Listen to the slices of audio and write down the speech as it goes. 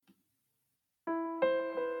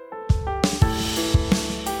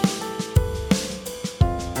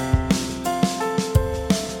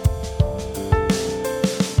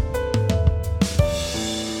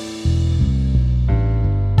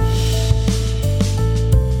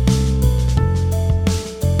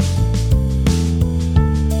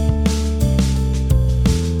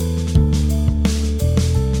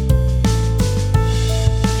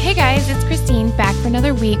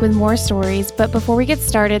week with more stories, but before we get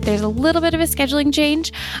started, there's a little bit of a scheduling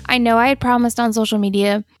change. I know I had promised on social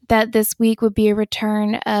media that this week would be a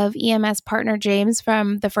return of EMS partner James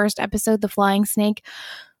from the first episode, The Flying Snake.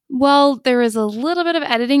 Well, there was a little bit of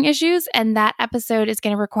editing issues, and that episode is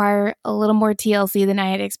going to require a little more TLC than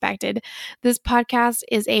I had expected. This podcast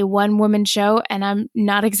is a one-woman show, and I'm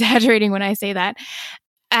not exaggerating when I say that.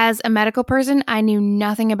 As a medical person, I knew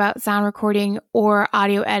nothing about sound recording or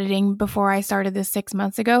audio editing before I started this 6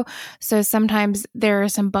 months ago, so sometimes there are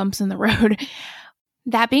some bumps in the road.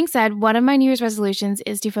 That being said, one of my New Year's resolutions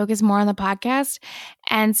is to focus more on the podcast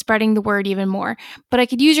and spreading the word even more, but I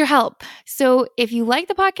could use your help. So if you like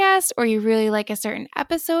the podcast or you really like a certain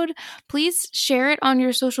episode, please share it on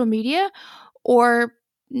your social media or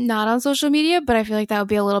not on social media, but I feel like that would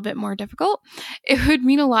be a little bit more difficult. It would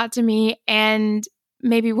mean a lot to me, and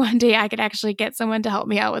maybe one day I could actually get someone to help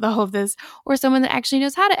me out with all of this, or someone that actually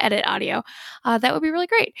knows how to edit audio. That would be really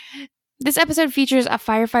great. This episode features a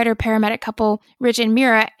firefighter-paramedic couple, Rich and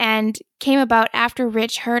Mira, and came about after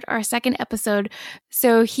Rich heard our second episode.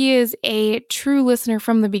 So he is a true listener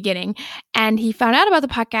from the beginning, and he found out about the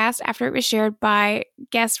podcast after it was shared by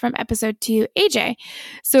guests from episode 2, AJ.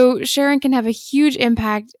 So Sharon can have a huge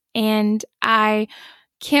impact, and I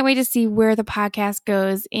can't wait to see where the podcast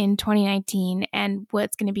goes in 2019 and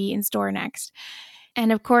what's going to be in store next.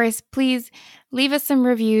 And of course, please leave us some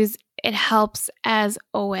reviews. It helps as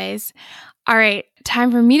always. All right,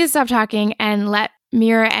 time for me to stop talking and let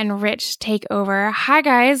Mira and Rich take over. Hi,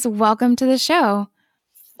 guys. Welcome to the show.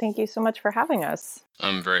 Thank you so much for having us.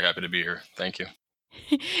 I'm very happy to be here. Thank you.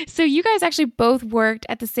 So you guys actually both worked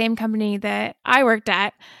at the same company that I worked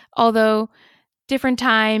at, although different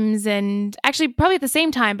times and actually probably at the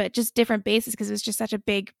same time, but just different bases because it was just such a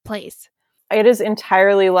big place. It is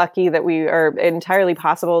entirely lucky that entirely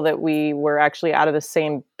possible that we were actually out of the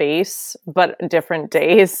same base, but different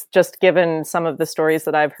days, just given some of the stories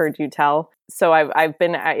that I've heard you tell. So I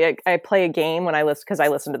play a game when I listen, because I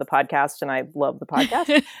listen to the podcast and I love the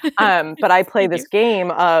podcast. But I play this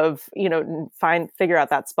game of, figure out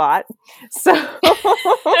that spot. So,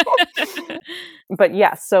 but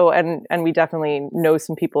yes, and we definitely know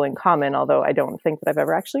some people in common, although I don't think that I've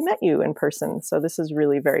ever actually met you in person. So this is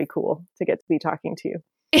really very cool to get to be talking to you.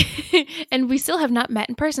 And we still have not met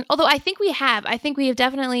in person, although I think we have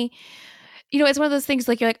definitely, it's one of those things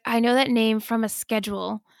like you're like, I know that name from a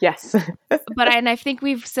schedule. Yes. And I think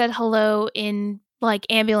we've said hello in like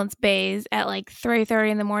ambulance bays at like 3:30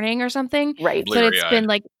 in the morning or something. Right. But it's been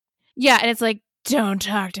like, yeah. And it's like, don't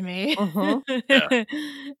talk to me. Mm-hmm. Yeah.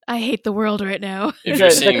 I hate the world right now. If you're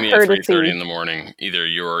seeing me at 3:30 in the morning, either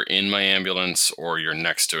you're in my ambulance or you're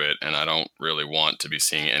next to it, and I don't really want to be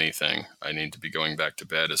seeing anything. I need to be going back to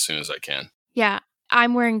bed as soon as I can. Yeah.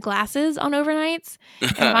 I'm wearing glasses on overnights.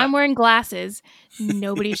 And if I'm wearing glasses,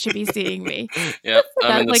 nobody should be seeing me. Yep,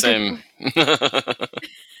 I'm in the same.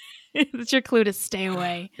 That's your clue to stay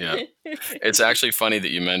away. Yeah. It's actually funny that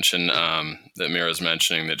you mentioned that Mira's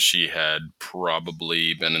mentioning that she had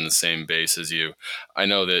probably been in the same base as you. I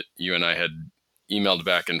know that you and I had emailed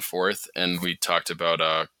back and forth, and we talked about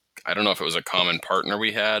I don't know if it was a common partner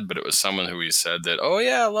we had, but it was someone who we said that, oh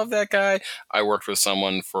yeah, I love that guy. I worked with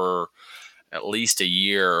someone for at least a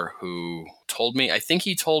year who told me, I think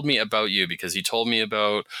he told me about you because he told me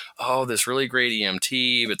about, this really great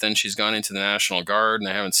EMT, but then she's gone into the National Guard and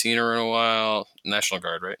I haven't seen her in a while. National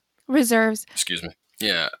Guard, right? Reserves. Excuse me.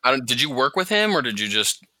 Yeah. Did you work with him or did you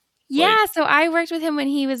just... Yeah, so I worked with him when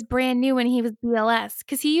he was brand new, when he was BLS,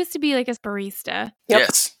 because he used to be like a barista. Yep.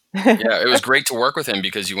 Yes. Yeah, it was great to work with him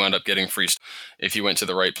because you wound up getting free if you went to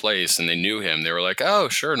the right place and they knew him. They were like, oh,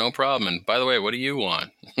 sure, no problem. And by the way, what do you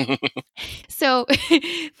want? So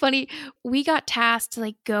funny, we got tasked to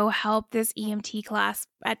like go help this EMT class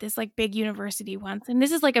at this like big university once. And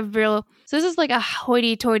this is like a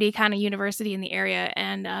hoity-toity kind of university in the area.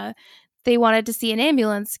 And they wanted to see an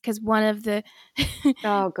ambulance because one of the...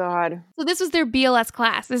 Oh, God. So this was their BLS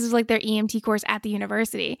class. This is like their EMT course at the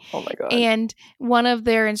university. Oh, my God. And one of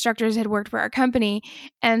their instructors had worked for our company.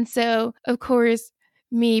 And so, of course,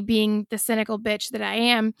 me being the cynical bitch that I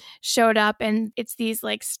am, showed up, and it's these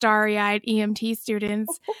like starry-eyed EMT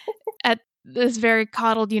students at this very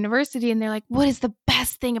coddled university. And they're like, what is the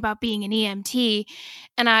best thing about being an EMT?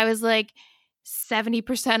 And I was like,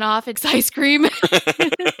 70% off it's ice cream.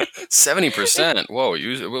 70%. Whoa.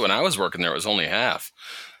 When I was working there, it was only half.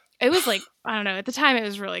 It was like, I don't know. At the time, it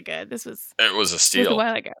was really good. It was a steal. It was a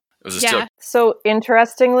while ago. It was a steal. So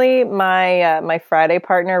interestingly, my Friday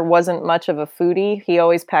partner wasn't much of a foodie. He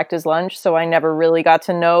always packed his lunch, so I never really got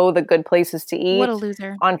to know the good places to eat. What a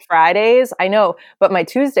loser. On Fridays, I know. But my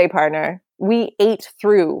Tuesday partner, we ate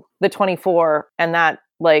through the 24, and that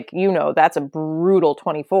Like, that's a brutal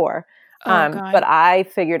 24. God. But I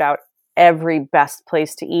figured out every best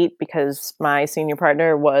place to eat because my senior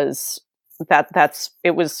partner was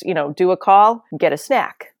it was, do a call, get a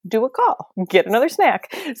snack, do a call, get another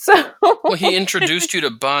snack. So well, he introduced you to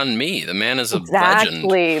banh mi. The man is a legend.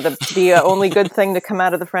 Exactly. The only good thing to come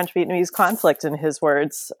out of the French-Vietnamese conflict, in his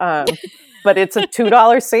words. But it's a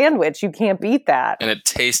 $2 sandwich. You can't beat that. And it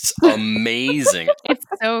tastes amazing. It's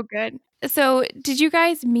so good. So did you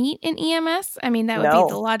guys meet in EMS? I mean, that would No.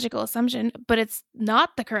 be the logical assumption, but it's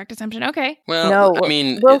not the correct assumption. Okay. Well, No, I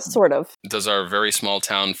mean, sort of. Does our very small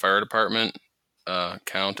town fire department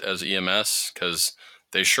count as EMS? Because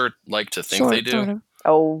they sure like to think they do. Sort of.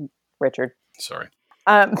 Oh, Richard. Sorry.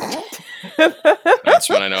 That's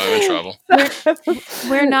when I know I'm in trouble.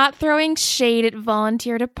 We're not throwing shade at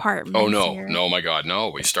volunteer departments. Oh, no. here. No, my God,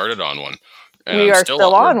 no. We started on one. And We are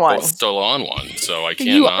still on one. Both still on one, so I can't.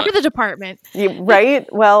 You are the department. Right?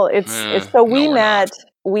 Well, it's so we we're met. not.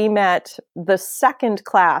 We met the second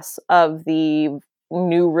class of the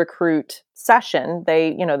new recruit session.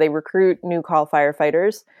 They recruit new call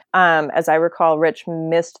firefighters. As I recall, Rich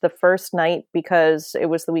missed the first night because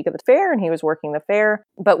it was the week of the fair and he was working the fair.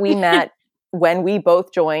 But we met when we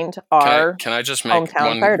both joined our Can I just make hometown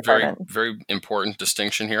one fire very, department. very important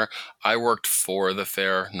distinction here? I worked for the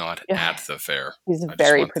fair, not at the fair. He's I just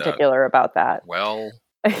very want that. particular about that. Well,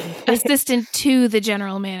 Assistant to the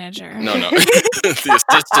general manager. no. The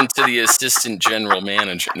assistant to the assistant general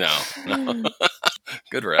manager. No.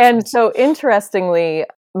 Good reference. And so interestingly,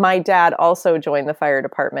 my dad also joined the fire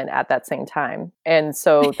department at that same time. And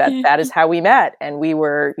so that is how we met. And we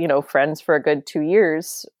were, friends for a good 2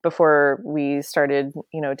 years before we started,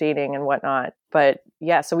 dating and whatnot. But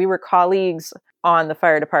yeah, so we were colleagues on the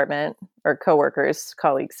fire department, or coworkers.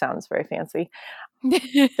 Colleagues sounds very fancy.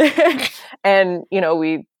 And,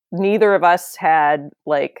 neither of us had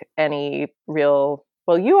like any real,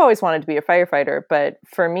 well, you always wanted to be a firefighter, but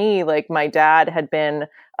for me, like my dad had been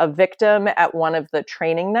a victim at one of the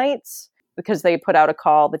training nights because the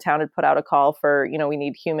town had put out a call for, we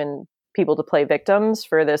need human people to play victims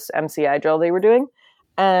for this MCI drill they were doing.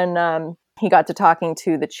 And he got to talking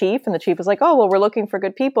to the chief, and the chief was like, oh, well, we're looking for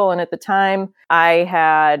good people. And at the time I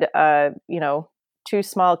had, 2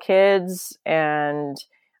 small kids, and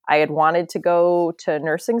I had wanted to go to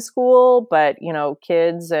nursing school, but,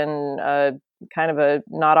 kids and kind of a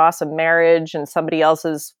not awesome marriage and somebody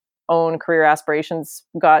else's own career aspirations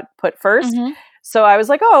got put first. Mm-hmm. So I was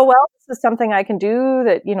like, oh, well, this is something I can do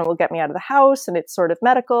that, will get me out of the house, and it's sort of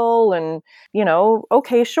medical, and,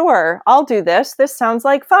 okay, sure, I'll do this. This sounds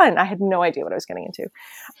like fun. I had no idea what I was getting into.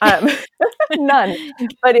 None.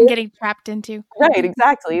 But getting trapped into. Right,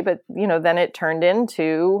 exactly. But, then it turned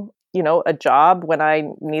into, a job when I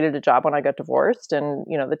needed a job when I got divorced, and,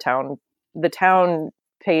 the town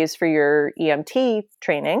pays for your EMT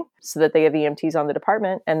training so that they have EMTs on the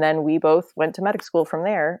department. And then we both went to medic school from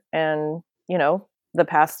there. And, the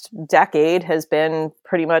past decade has been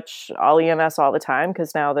pretty much all EMS all the time,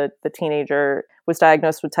 because now the teenager was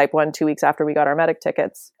diagnosed with type 1 2 weeks after we got our medic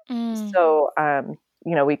tickets. Mm. So,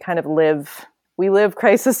 we kind of live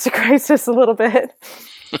crisis to crisis a little bit.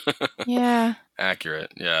 Yeah.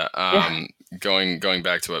 Accurate. Yeah. Going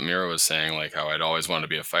back to what Mira was saying, like how I'd always wanted to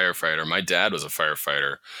be a firefighter. My dad was a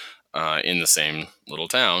firefighter in the same little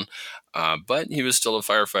town, but he was still a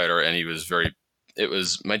firefighter, and he was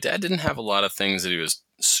my dad didn't have a lot of things that he was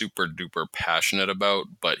super duper passionate about,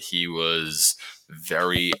 but he was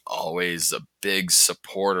always a big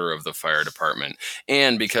supporter of the fire department.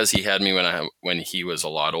 And because he had me when he was a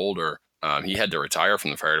lot older, he had to retire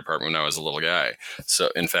from the fire department when I was a little guy. So,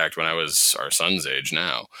 in fact, when I was our son's age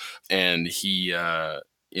now, and he,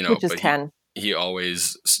 which is 10. He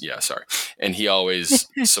always, and he always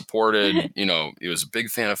supported. He was a big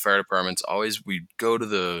fan of fire departments. Always, we'd go to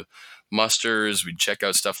the musters, we'd check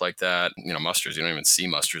out stuff like that. Musters, you don't even see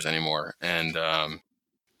musters anymore, and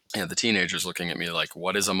the teenagers looking at me like,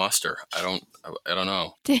 what is a muster? I don't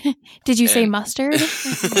know. Did you say mustard?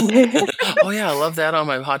 Oh yeah, I love that on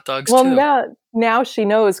my hot dogs too. Well, now she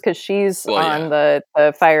knows, because she's on the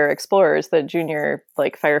Fire Explorers, the junior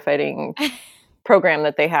firefighting program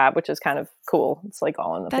that they have, which is kind of cool. It's like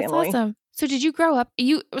all in the family. That's awesome. So did you grow up?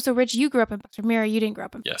 Rich, you grew up in Buxford. Mira, you didn't grow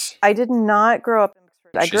up in Buxford. Yes. I did not grow up in Buxford.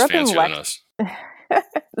 I grew up in fancier than us.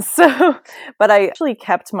 So, but I actually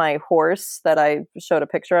kept my horse that I showed a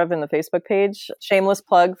picture of in the Facebook page. Shameless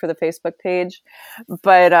plug for the Facebook page.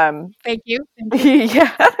 But thank you.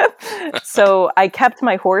 Yeah. So I kept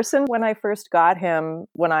my horse in when I first got him,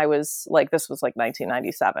 when I was this was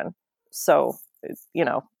 1997. So,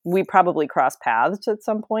 we probably crossed paths at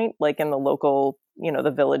some point, in the local,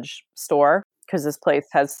 the village store, because this place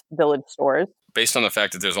has village stores. Based on the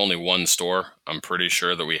fact that there's only one store, I'm pretty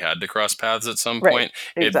sure that we had to cross paths at some Right, point.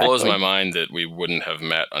 exactly. It blows my mind that we wouldn't have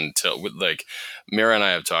met until, like, Mira and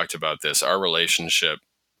I have talked about this. Our relationship,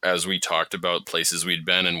 as we talked about places we'd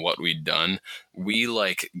been and what we'd done, we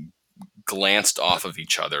like glanced off of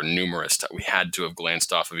each other numerous times. We had to have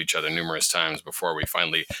glanced off of each other numerous times before we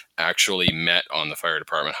finally actually met on the fire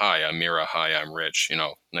department. Hi, I'm Mira. Hi, I'm Rich. You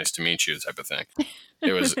know, nice to meet you, type of thing.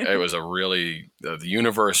 It was a really, the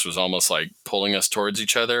universe was almost like pulling us towards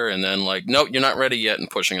each other and then like, nope, you're not ready yet, and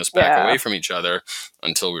pushing us back away from each other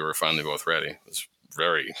until we were finally both ready. It was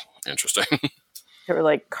very interesting. There were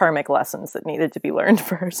like karmic lessons that needed to be learned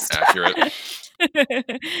first. Accurate.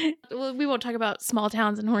 Well, we won't talk about small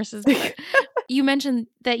towns and horses, but you mentioned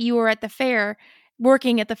that you were at the fair,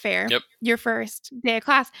 working at the fair, Yep. your first day of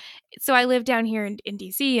class. So I live down here in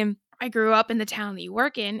DC, and I grew up in the town that you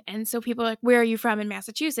work in. And so people are like, where are you from in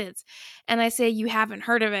Massachusetts? And I say, you haven't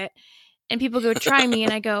heard of it. And people go, try me.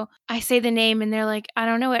 And I say the name and they're like, I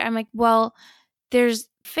don't know it. I'm like, well, there's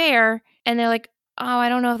fair. And they're like, oh, I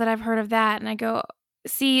don't know that I've heard of that. And I go,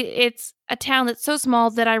 see, it's a town that's so small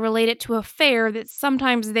that I relate it to a fair that's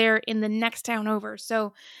sometimes there in the next town over.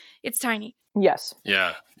 So it's tiny. Yes.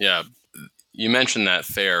 Yeah. You mentioned that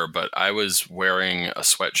fair, but I was wearing a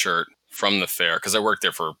sweatshirt from the fair because I worked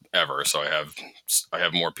there forever, so I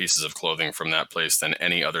have more pieces of clothing from that place than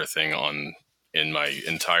any other thing in my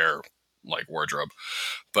entire like wardrobe.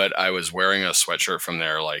 But I was wearing a sweatshirt from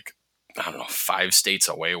there, like, I don't know, 5 states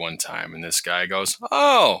away one time, and this guy goes,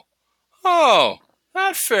 "Oh,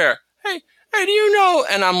 that fair. Hey, do you know?"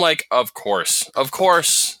 And I'm like, of course,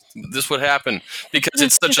 this would happen because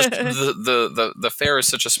it's such a the fair is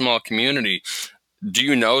such a small community. Do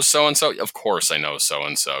you know so and so? Of course I know so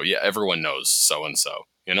and so. Yeah, everyone knows so and so.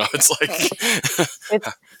 You know, it's like it's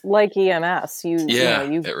like EMS. You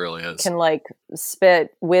it really is. Can like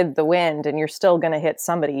spit with the wind, and you're still going to hit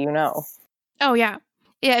somebody. You know. Oh yeah.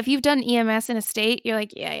 If you've done EMS in a state, you're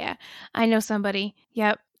like, yeah, I know somebody.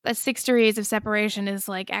 Yep. 6 degrees of separation is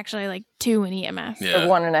like actually like 2 in EMS. Yeah. Or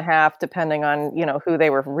 1.5, depending on, who they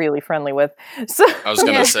were really friendly with. So I was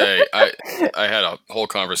going to say, I had a whole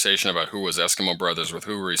conversation about who was Eskimo brothers with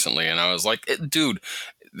who recently. And I was like, dude,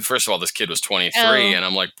 first of all, this kid was 23. And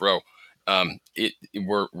I'm like, bro,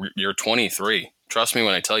 you're 23. Trust me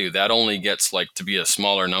when I tell you that only gets like to be a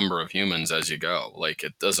smaller number of humans as you go. Like,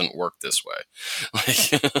 it doesn't work this way.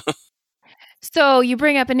 So you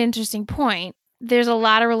bring up an interesting point. There's a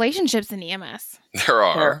lot of relationships in EMS. There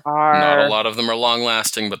are. Not a lot of them are long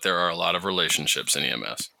lasting, but there are a lot of relationships in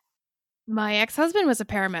EMS. My ex-husband was a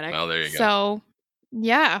paramedic. Well, there you go. So,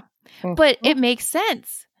 yeah. But it makes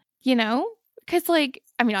sense, because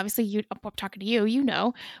obviously I'm talking to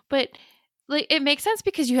you, but like it makes sense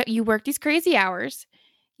because you work these crazy hours.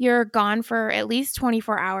 You're gone for at least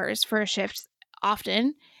 24 hours for a shift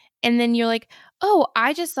often. And then you're like, oh,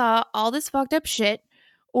 I just saw all this fucked up shit.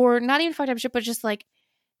 Or not even fucked up shit, but just like,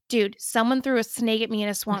 dude, someone threw a snake at me in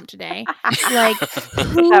a swamp today. Like,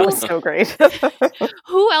 that was so great.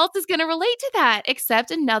 Who else is going to relate to that except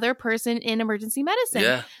another person in emergency medicine?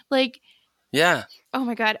 Yeah. Like, yeah. Oh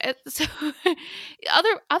my God. So,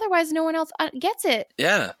 otherwise, no one else gets it.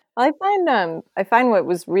 Yeah. I find what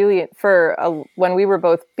was really when we were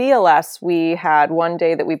both BLS, we had one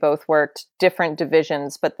day that we both worked different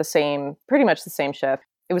divisions, but pretty much the same shift.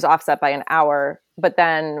 It was offset by an hour, but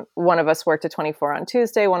then one of us worked a 24 on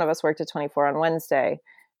Tuesday, one of us worked a 24 on Wednesday.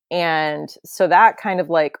 And so that kind of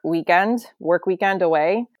like work weekend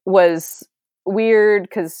away was weird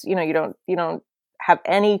because, you don't have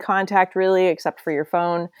any contact really except for your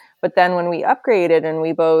phone. But then when we upgraded and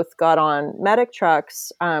we both got on medic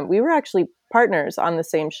trucks, we were actually partners on the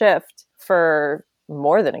same shift for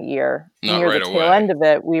more than a year. Not Near right the tail away. end of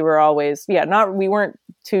it, we were always, we weren't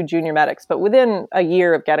 2 junior medics, but within a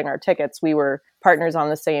year of getting our tickets, we were partners on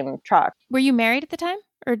the same truck. Were you married at the time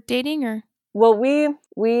or dating or? Well, we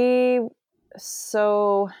weren't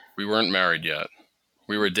married yet.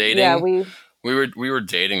 We were dating. Yeah, we were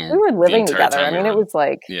dating. We were living the entire together. time It was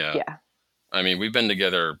like, yeah. I mean, we've been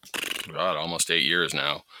together, God, almost 8 years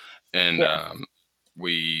now. And the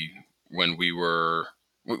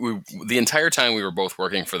entire time we were both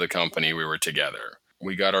working for the company, we were together.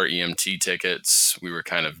 We got our EMT tickets. We were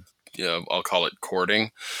kind of, I'll call it courting.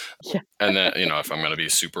 Yeah. And then, if I'm going to be a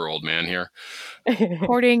super old man here.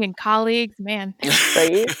 Courting and colleagues, man.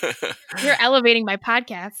 Right? You're elevating my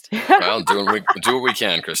podcast. Well, do what we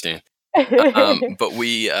can, Christine. But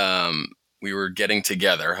we were getting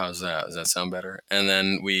together. How's that? Does that sound better? And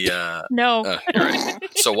then we No. you're right.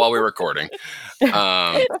 So while we were recording,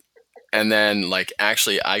 And then, like,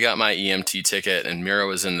 actually, I got my EMT ticket, and Mira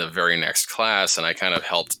was in the very next class, and I kind of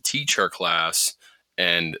helped teach her class.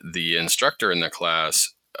 And the instructor in the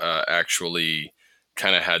class actually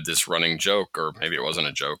kind of had this running joke, or maybe it wasn't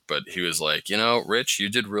a joke, but he was like, Rich, you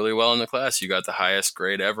did really well in the class. You got the highest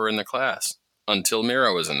grade ever in the class until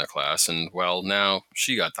Mira was in the class. And, well, now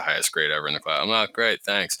she got the highest grade ever in the class. I'm like, great,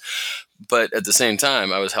 thanks. But at the same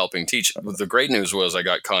time, I was helping teach. The great news was I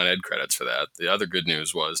got Con Ed credits for that. The other good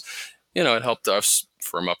news was, it helped us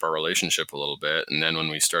firm up our relationship a little bit. And then when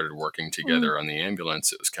we started working together on the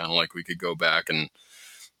ambulance, it was kind of like we could go back and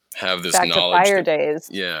have this back knowledge. To fire days.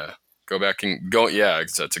 Yeah. Go back and go. Yeah,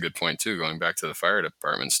 that's a good point too. Going back to the fire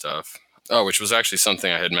department stuff. Oh, which was actually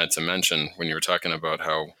something I had meant to mention when you were talking about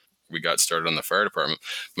how we got started on the fire department.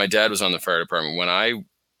 My dad was on the fire department when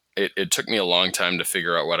it took me a long time to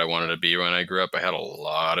figure out what I wanted to be when I grew up. I had a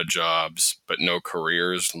lot of jobs, but no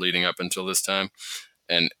careers leading up until this time.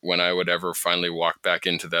 And when I would ever finally walk back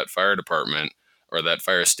into that fire department or that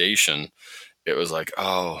fire station, it was like,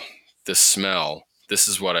 oh, this smell, this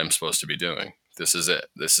is what I'm supposed to be doing. This is it.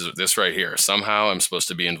 This is this right here. Somehow I'm supposed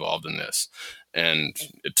to be involved in this. And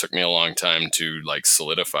it took me a long time to like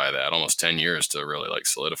solidify that, almost 10 years to really like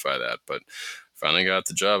solidify that. But finally got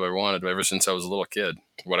the job I wanted ever since I was a little kid.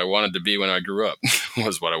 What I wanted to be when I grew up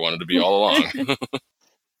was what I wanted to be all along.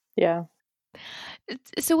 Yeah.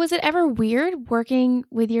 So was it ever weird working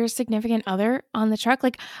with your significant other on the truck?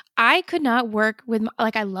 Like, I could not work with,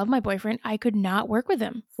 I love my boyfriend. I could not work with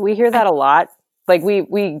him. We hear that a lot. Like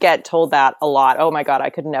we get told that a lot. Oh my God, I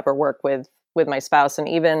could never work with my spouse. And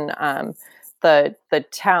even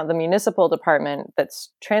the municipal department that's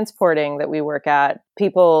transporting that we work at,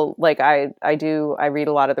 people like I read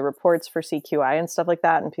a lot of the reports for CQI and stuff like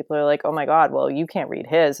that. And people are like, oh my God, well, you can't read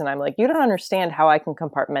his. And I'm like, you don't understand how I can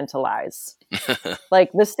compartmentalize.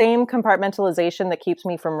 Like the same compartmentalization that keeps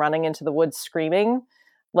me from running into the woods screaming,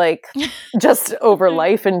 like just over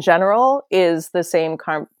life in general, is the same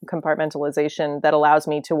compartmentalization that allows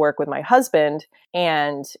me to work with my husband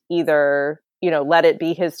and either, let it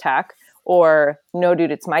be his tech, or no,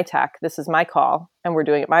 dude, it's my tech. This is my call and we're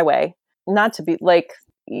doing it my way. Not to be like,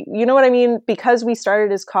 you know what I mean? Because we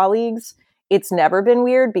started as colleagues, it's never been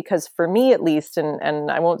weird because for me, at least,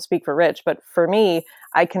 and I won't speak for Rich, but for me,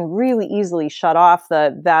 I can really easily shut off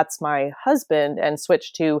that's my husband and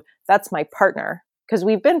switch to that's my partner because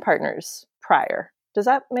we've been partners prior. Does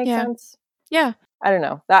that make sense? Yeah. I don't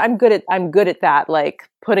know. I'm good at that, like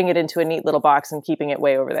putting it into a neat little box and keeping it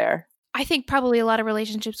way over there. I think probably a lot of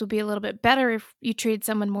relationships would be a little bit better if you treat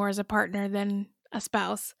someone more as a partner than a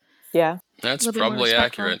spouse. Yeah. That's probably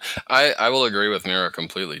accurate. I will agree with Mira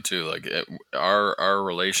completely too. Like our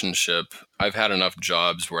relationship, I've had enough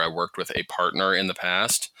jobs where I worked with a partner in the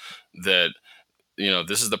past that,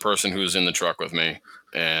 this is the person who's in the truck with me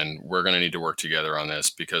and we're going to need to work together on this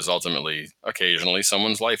because ultimately, occasionally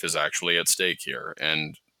someone's life is actually at stake here.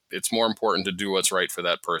 And it's more important to do what's right for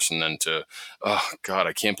that person than to, oh God,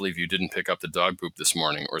 I can't believe you didn't pick up the dog poop this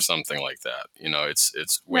morning or something like that.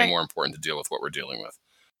 It's way more important to deal with what we're dealing with.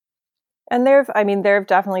 And there have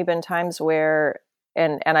definitely been times where,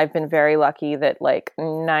 and I've been very lucky that like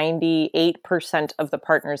 98% of the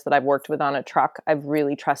partners that I've worked with on a truck, I've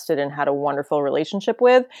really trusted and had a wonderful relationship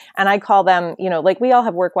with. And I call them, like we all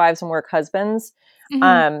have work wives and work husbands.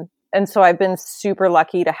 Mm-hmm. And so I've been super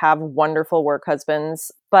lucky to have wonderful work husbands,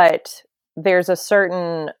 but there's a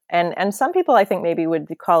certain, and some people I think maybe would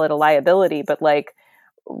call it a liability, but like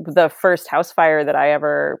the first house fire that I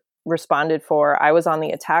ever responded for, I was on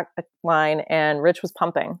the attack line and Rich was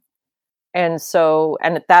pumping. And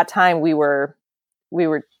at that time we were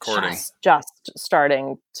just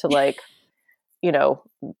starting to like,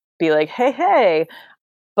 be like, hey,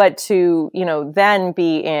 but to, then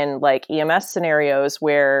be in like EMS scenarios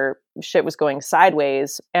where shit was going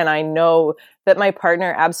sideways. And I know that my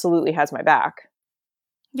partner absolutely has my back.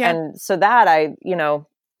 Yeah. And so that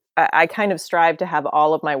I kind of strive to have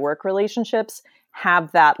all of my work relationships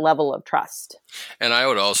have that level of trust. And I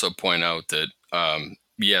would also point out that,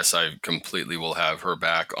 yes, I completely will have her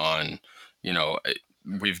back on,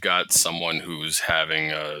 we've got someone who's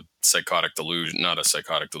having a psychotic delusion, not a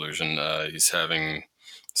psychotic delusion. He's having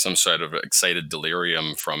some sort of excited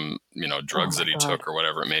delirium from, drugs that he took or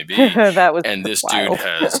whatever it may be. And this wild. Dude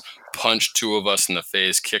has punched two of us in the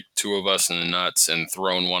face, kicked two of us in the nuts, and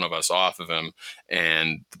thrown one of us off of him.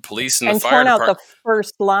 And the police and the fire department... out the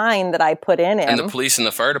first line that I put in him. And the police and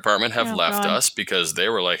the fire department have left us because they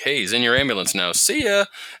were like, hey, he's in your ambulance now. See ya.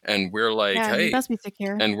 And we're like, hey... he must be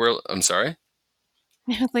secure. And I'm sorry?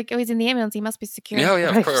 Like, oh, he's in the ambulance. He must be secure.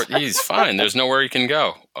 Yeah, of course. He's fine. There's nowhere he can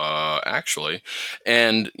go, actually.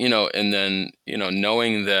 And, and then,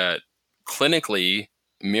 knowing that clinically,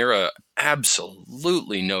 Mira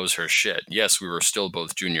absolutely knows her shit. Yes, we were still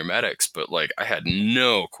both junior medics, but like I had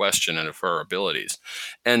no question of her abilities.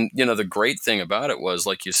 And the great thing about it was,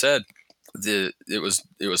 like you said, it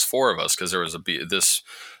was four of us, because there was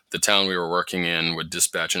the town we were working in would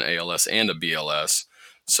dispatch an ALS and a BLS.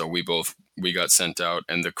 So we got sent out,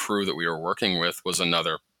 and the crew that we were working with was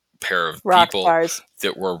another pair of people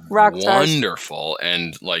that were wonderful.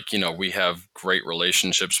 And we have great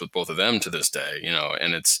relationships with both of them to this day,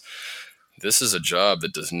 and this is a job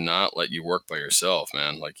that does not let you work by yourself,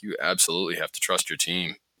 man. Like, you absolutely have to trust your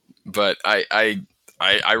team. But I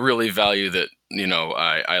really value that,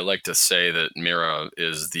 I like to say that Mira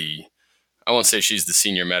is I won't say she's the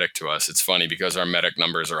senior medic to us. It's funny because our medic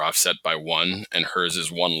numbers are offset by 1, and hers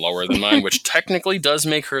is 1 lower than mine, which technically does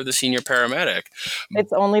make her the senior paramedic.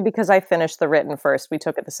 It's only because I finished the written first. We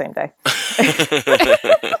took it the same day.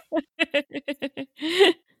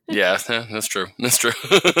 Yeah, that's true. That's true.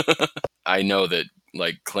 I know that,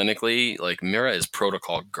 clinically, Mira is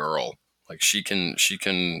protocol girl. She can,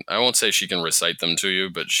 I won't say she can recite them to you,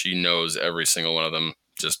 but she knows every single one of them,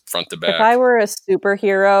 just front to back. If I were a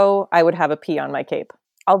superhero, I would have a P on my cape.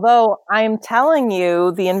 Although I'm telling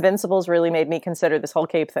you, the Invincibles really made me consider this whole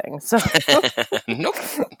cape thing. So nope,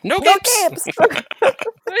 no capes.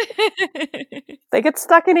 They get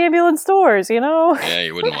stuck in ambulance doors, Yeah,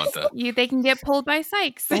 you wouldn't want that. They can get pulled by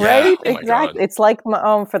psychs, right? Oh, exactly. It's like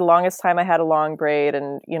for the longest time, I had a long braid,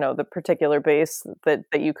 and the particular base that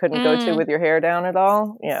you couldn't go to with your hair down at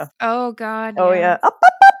all. Yeah. Oh God. Oh yeah.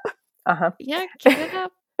 Up. Yeah, keep it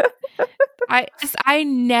up. I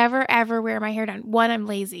never ever wear my hair down. 1, I'm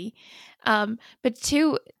lazy. But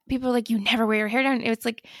 2, people are like, you never wear your hair down. It's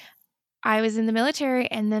like, I was in the military,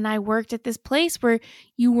 and then I worked at this place where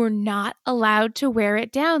you were not allowed to wear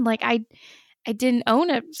it down. Like, I didn't own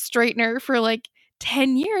a straightener for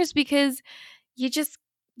 10 years because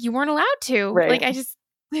you weren't allowed to. Right. I just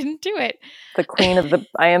didn't do it.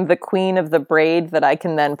 I am the queen of the braid that I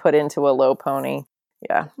can then put into a low pony.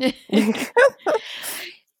 Yeah.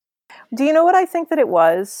 Do you know what I think that it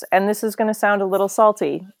was? And this is going to sound a little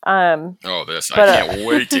salty. I can't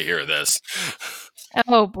wait to hear this.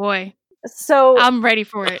 Oh boy. So I'm ready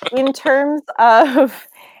for it. In terms of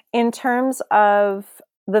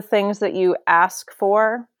the things that you ask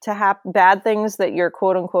for to happen, bad things that you're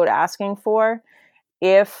quote unquote asking for,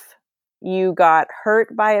 if you got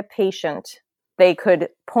hurt by a patient, they could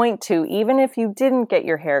point to, even if you didn't get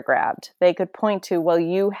your hair grabbed, they could point to, well,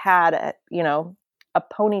 you had a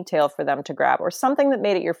ponytail for them to grab, or something that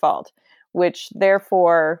made it your fault, which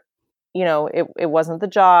therefore, it wasn't the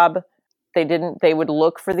job. They would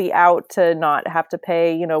look for the out to not have to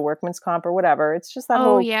pay, workman's comp or whatever. It's just that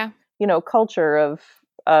whole, culture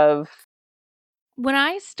of. When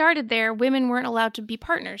I started there, women weren't allowed to be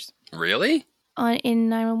partners. Really? In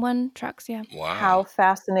 911 trucks, yeah. Wow. How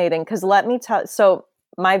fascinating. Because let me tell, so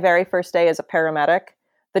my very first day as a paramedic,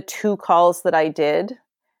 the 2 calls that I did,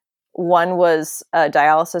 one was a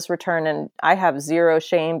dialysis return, and I have zero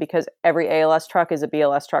shame because every ALS truck is a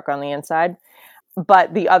BLS truck on the inside.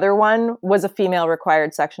 But the other one was a female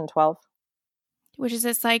required Section 12. Which is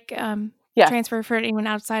this transfer for anyone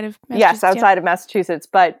outside of Yes, Massachusetts? outside of Massachusetts.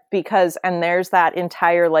 But and there's that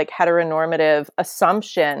entire heteronormative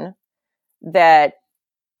assumption that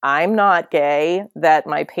I'm not gay, that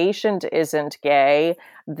my patient isn't gay,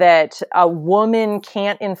 that a woman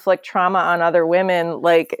can't inflict trauma on other women,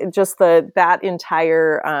 just that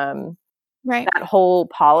entire right. That whole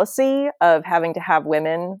policy of having to have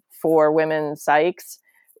women for women's psychs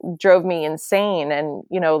drove me insane. And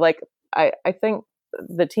I think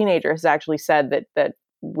the teenager has actually said that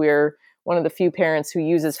we're one of the few parents who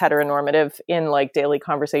uses heteronormative in daily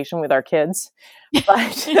conversation with our kids.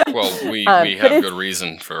 But well, we have good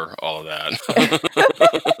reason for all of that.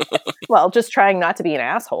 Well, just trying not to be an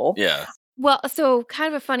asshole. Yeah. Well, so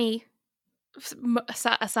kind of a funny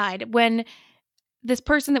aside, when this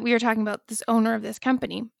person that we were talking about, this owner of this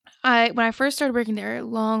company, when I first started working there a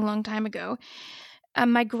long, long time ago,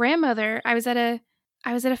 my grandmother, I was at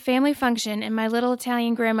a family function, and my little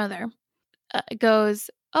Italian grandmother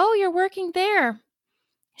goes, "Oh, you're working there.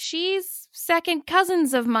 She's second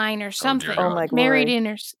cousins of mine or something. Oh my God. Married in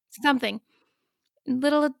or something."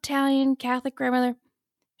 Little Italian Catholic grandmother,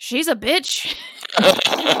 "She's a bitch."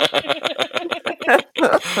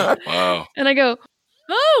 Wow. And I go,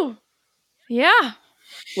 "Oh, yeah."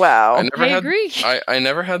 Wow. I agree. I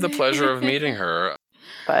never had the pleasure of meeting her.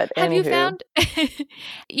 But have you found,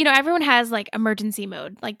 everyone has emergency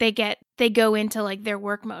mode. They go into their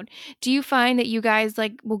work mode. Do you find that you guys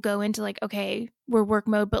will go into okay, we're work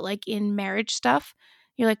mode, but in marriage stuff,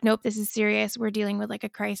 you're like, nope, this is serious. We're dealing with like a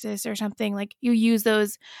crisis or something. Like you use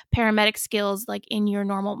those paramedic skills like in your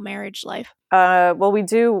normal marriage life. Well, we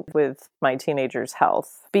do with my teenager's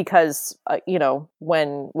health because,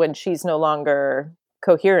 when she's no longer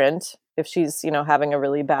coherent, if she's, having a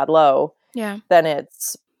really bad low, then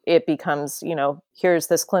it becomes, here's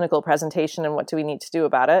this clinical presentation and what do we need to do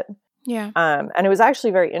about it? Yeah. And it was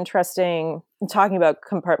actually very interesting talking about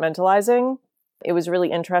compartmentalizing. It was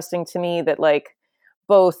really interesting to me that like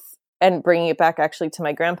both, and bringing it back actually to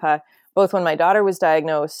my grandpa, both when my daughter was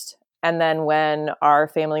diagnosed and then when our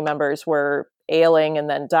family members were ailing and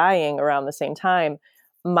then dying around the same time,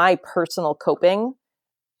 my personal coping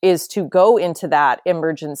is to go into that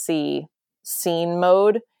emergency scene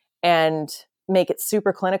mode and make it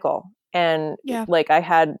super clinical. And like I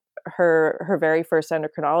had her very first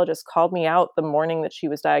endocrinologist called me out the morning that she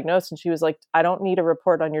was diagnosed, and she was like, I don't need a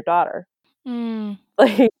report on your daughter.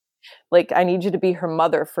 Like I need you to be her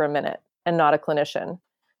mother for a minute and not a clinician.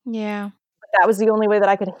 Yeah. That was the only way that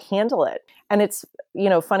I could handle it. And it's,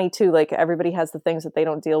 funny too, like everybody has the things that they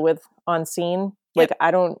don't deal with on scene. Like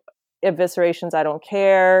eviscerations, I don't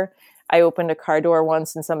care. I opened a car door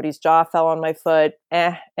once and somebody's jaw fell on my foot,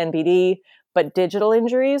 NBD. But digital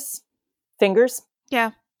injuries, fingers,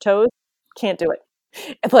 toes, can't do it.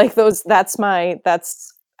 Like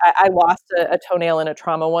I lost a toenail in a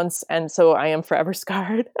trauma once, and so I am forever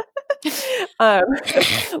scarred.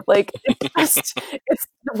 Like it's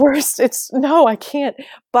the worst. No, I can't.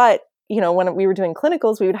 But when we were doing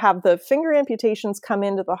clinicals, we would have the finger amputations come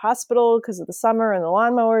into the hospital because of the summer and the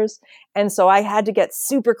lawnmowers, and so I had to get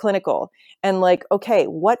super clinical and like, okay,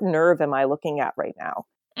 what nerve am I looking at right now?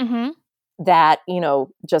 Mm-hmm. That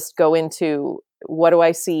just go into what do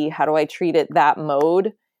I see? How do I treat it? That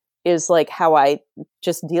mode is like how I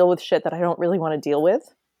just deal with shit that I don't really want to deal with.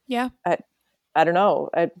 Yeah. I don't know.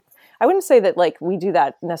 I wouldn't say that like we do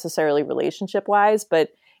that necessarily relationship wise, but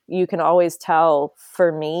you can always tell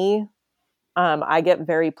for me, I get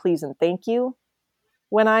very please and thank you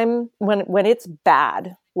when it's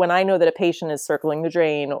bad, when I know that a patient is circling the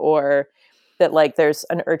drain or that like there's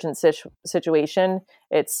an urgent situation.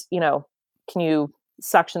 It's, can you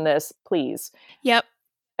suction this, please? Yep.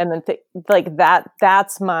 And then like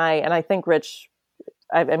that's and I think Rich,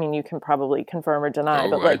 I mean, you can probably confirm or deny,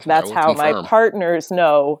 but like that's how my partners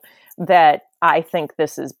know that I think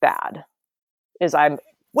this is bad, is I'm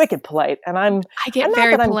wicked polite. And I'm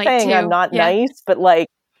very polite saying too. I'm not nice, but like,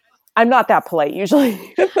 I'm not that polite usually.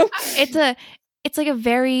 It's like a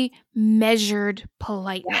very measured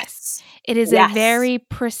politeness. Yes. It is a very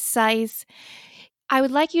precise, I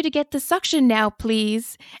would like you to get the suction now,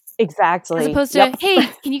 please. Exactly. As opposed to, hey,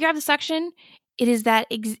 can you grab the suction? It is that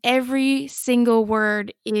every single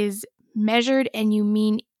word is measured and you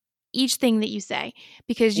mean each thing that you say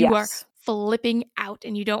because you are flipping out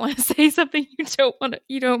and you don't want to say something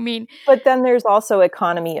you don't mean. But then there's also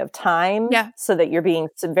economy of time so that you're being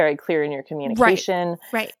very clear in your communication.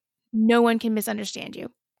 Right. No one can misunderstand you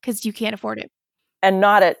because you can't afford it. And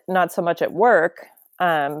not so much at work,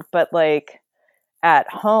 but like at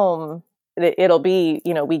home, it'll be,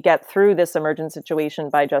 we get through this emergent situation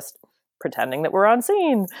by just pretending that we're on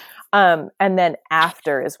scene. And then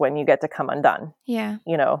after is when you get to come undone. Yeah.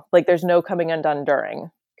 Like there's no coming undone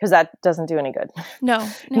during, because that doesn't do any good. No.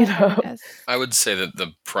 It does. I would say that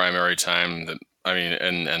the primary time that,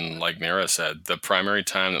 and like Mira said, the primary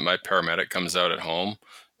time that my paramedic comes out at home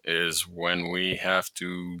is when we have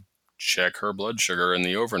to check her blood sugar in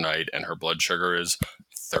the overnight, and her blood sugar is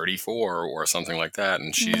 34 or something like that.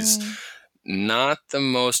 And she's not the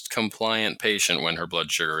most compliant patient when her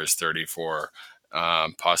blood sugar is 34,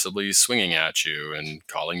 possibly swinging at you and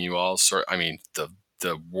calling you all sort. I mean,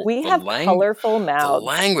 we have colorful mouths. The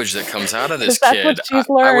language that comes out of this kid.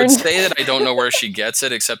 I would say that I don't know where she gets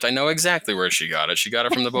it, except I know exactly where she got it. She got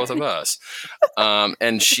it from the both of us.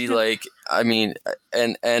 And she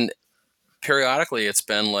and periodically it's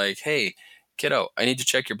been like, hey, kiddo, I need to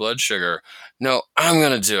check your blood sugar. No, I'm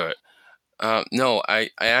going to do it. No, I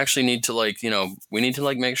actually need to we need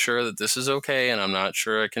to make sure that this is okay. And I'm not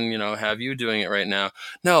sure I can, have you doing it right now.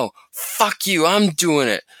 No, fuck you. I'm doing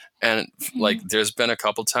it. And there's been a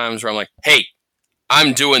couple times where I'm like, hey,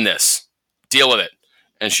 I'm doing this. Deal with it.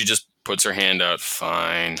 And she just puts her hand out.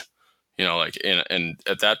 Fine. And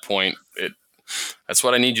at that point, that's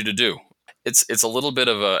what I need you to do. It's a little bit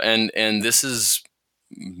of and this is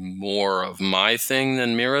more of my thing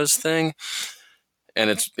than Mira's thing.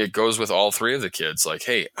 And it goes with all three of the kids. Like,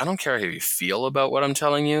 hey, I don't care how you feel about what I'm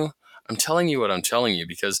telling you. I'm telling you what I'm telling you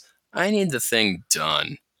because I need the thing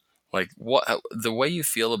done. Like, what the way you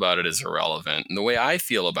feel about it is irrelevant, and the way I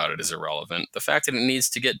feel about it is irrelevant. The fact that it needs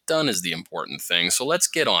to get done is the important thing. So let's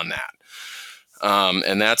get on that.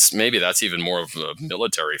 And that's even more of a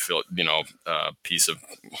military piece of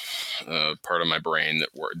part of my brain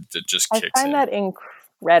that just kicks in. I find that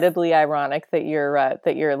incredibly ironic that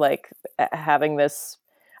you're like having this.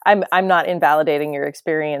 I'm not invalidating your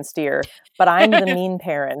experience, dear, but I'm the mean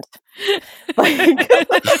parent. Like,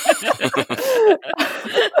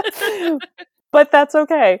 but that's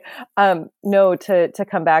okay. No, to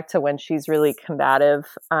come back to when she's really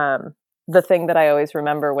combative. The thing that I always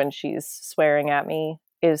remember when she's swearing at me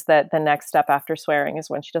is that the next step after swearing is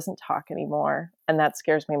when she doesn't talk anymore, and that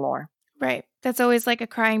scares me more. Right. That's always like a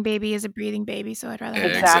crying baby is a breathing baby. So I'd rather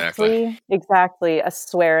Exactly. A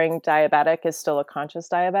swearing diabetic is still a conscious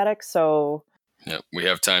diabetic. So yeah, we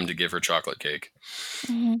have time to give her chocolate cake.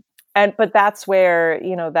 Mm-hmm. But that's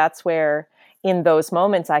where in those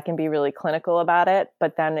moments I can be really clinical about it.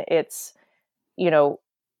 But then it's,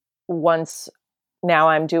 once now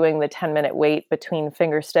I'm doing the 10-minute wait between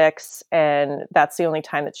finger sticks, and that's the only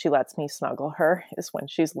time that she lets me snuggle her is when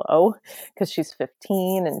she's low, because she's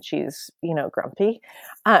 15 and she's, grumpy.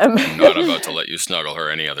 I'm not about to let you snuggle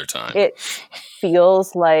her any other time. It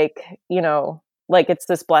feels like, like it's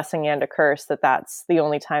this blessing and a curse that's the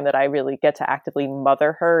only time that I really get to actively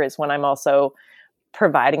mother her, is when I'm also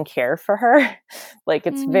providing care for her. Like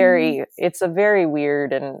it's a very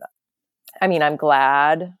weird, and I mean, I'm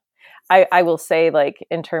glad. I will say, like,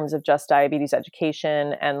 in terms of just diabetes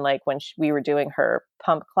education, and like when we were doing her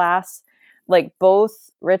pump class, like both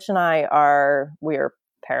Rich and we're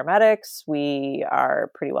paramedics. We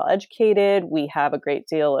are pretty well educated. We have a great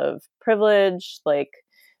deal of privilege. Like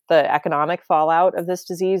the economic fallout of this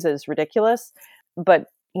disease is ridiculous. But,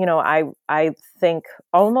 I think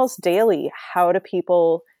almost daily, how do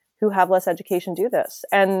people who have less education do this?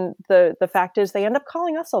 And the fact is they end up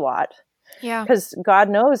calling us a lot. Yeah. Because God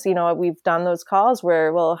knows, we've done those calls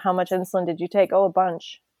where, well, how much insulin did you take? Oh, a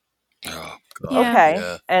bunch. Oh, God. Okay.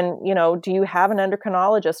 Yeah. And, do you have an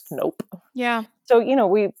endocrinologist? Nope. Yeah. So,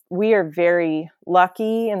 we are very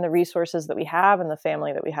lucky in the resources that we have, and the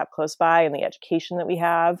family that we have close by, and the education that we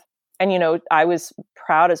have. And, I was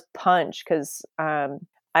proud as punch because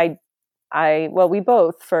we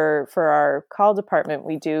both, for our call department,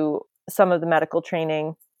 we do some of the medical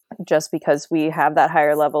training just because we have that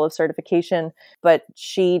higher level of certification. But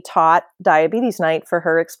she taught diabetes night for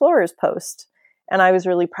her Explorers post. And I was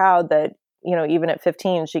really proud that, even at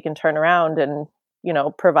 15, she can turn around and,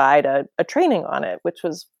 provide a training on it, which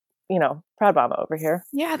was, proud mama over here.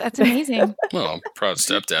 Yeah, that's amazing. Well, proud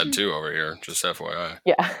stepdad too over here, just FYI.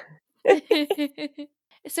 Yeah.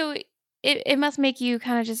 So it must make you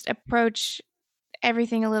kind of just approach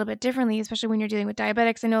everything a little bit differently, especially when you're dealing with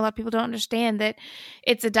diabetics. I know a lot of people don't understand that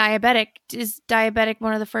it's a diabetic. Is diabetic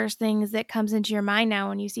one of the first things that comes into your mind now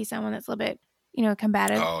when you see someone that's a little bit,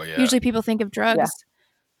 combative? Oh, yeah. Usually people think of drugs.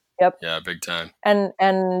 Yeah. Yep. Yeah, big time.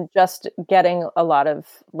 And just getting a lot of,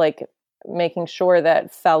 like, making sure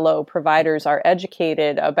that fellow providers are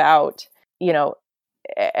educated about,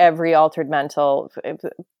 every altered mental.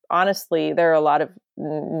 Honestly, there are a lot of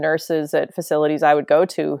nurses at facilities I would go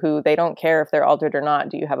to who they don't care if they're altered or not.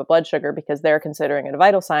 Do you have a blood sugar? Because they're considering it a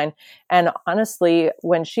vital sign. And honestly,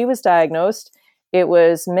 when she was diagnosed, it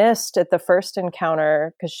was missed at the first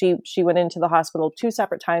encounter because she went into the hospital 2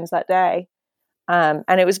 separate times that day. And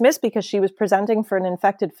it was missed because she was presenting for an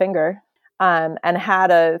infected finger. And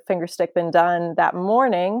had a finger stick been done that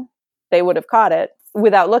morning, they would have caught it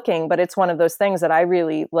without looking. But it's one of those things that I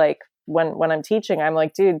really like. When I'm teaching, I'm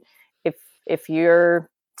like, dude, if you're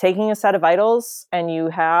taking a set of vitals and you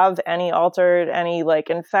have any altered, any like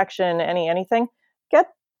infection, anything, get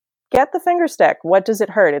the finger stick. What does it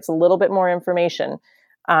hurt? It's a little bit more information.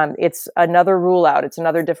 It's another rule out. It's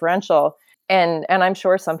another differential. And I'm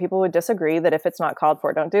sure some people would disagree that if it's not called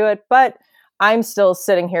for, don't do it. But I'm still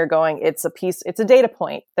sitting here going, it's a data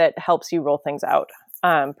point that helps you roll things out,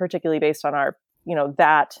 particularly based on our,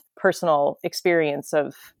 that personal experience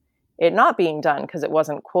of it not being done because it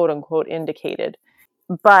wasn't quote unquote indicated.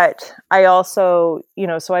 But I also,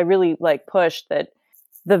 so I really like pushed that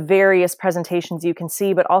the various presentations you can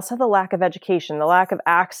see, but also the lack of education, the lack of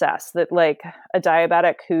access, that like a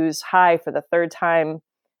diabetic who's high for the 3rd time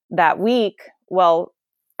that week, well,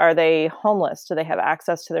 are they homeless? Do they have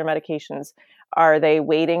access to their medications? Are they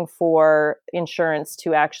waiting for insurance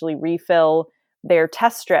to actually refill their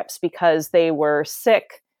test strips because they were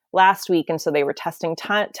sick last week, and so they were testing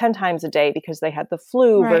 10 times a day because they had the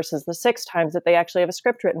flu, right, versus the 6 times that they actually have a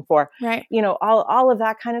script written for. Right. All of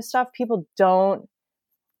that kind of stuff. People don't.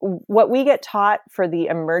 What we get taught for the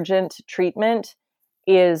emergent treatment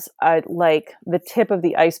is like the tip of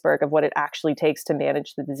the iceberg of what it actually takes to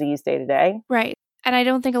manage the disease day to day. Right. And I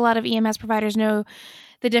don't think a lot of EMS providers know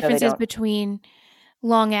the differences between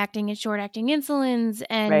long-acting and short-acting insulins,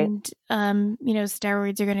 and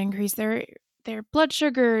steroids are going to increase their blood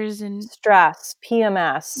sugars and stress,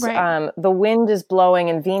 PMS. Right. The wind is blowing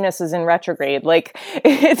and Venus is in retrograde. Like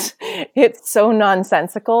it's so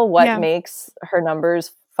nonsensical what makes her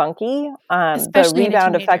numbers funky. The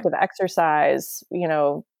rebound effect of exercise,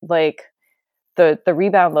 like the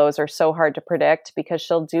rebound lows are so hard to predict because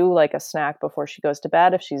she'll do like a snack before she goes to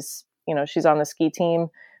bed if she's on the ski team.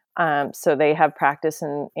 So they have practice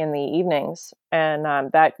in the evenings, and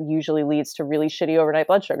that usually leads to really shitty overnight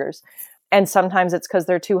blood sugars. And sometimes it's because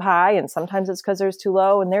they're too high, and sometimes it's because there's too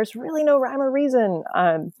low, and there's really no rhyme or reason.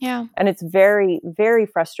 And it's very, very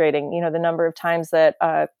frustrating. The number of times that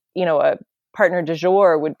a partner du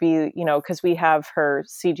jour would be, because we have her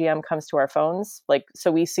CGM comes to our phones, like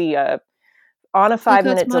so we see on a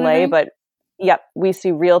 5-minute delay, but we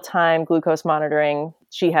see real time glucose monitoring.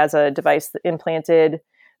 She has a device implanted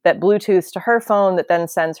that Bluetooths to her phone that then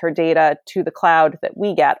sends her data to the cloud that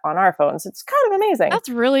we get on our phones. It's kind of amazing. That's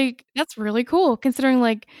really cool, considering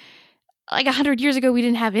like 100 years ago we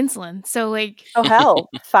didn't have insulin. So oh hell,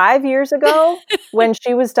 5 years ago when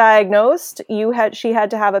she was diagnosed, she had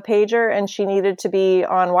to have a pager and she needed to be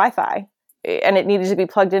on Wi-Fi, and it needed to be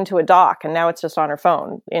plugged into a dock, and now it's just on her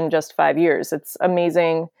phone in just 5 years. It's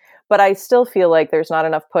amazing. But I still feel like there's not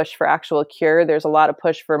enough push for actual cure. There's a lot of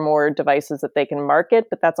push for more devices that they can market,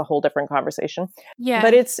 but that's a whole different conversation. Yeah.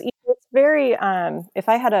 But it's very, if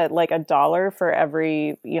I had a dollar for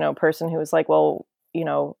every, person who was like, well,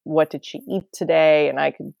 what did she eat today? And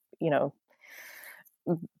I could,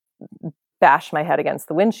 bash my head against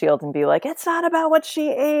the windshield and be like, it's not about what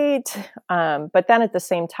she ate. But then at the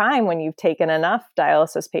same time, when you've taken enough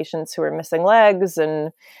dialysis patients who are missing legs,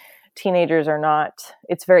 and teenagers are not,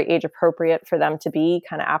 it's very age appropriate for them to be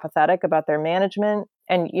kind of apathetic about their management.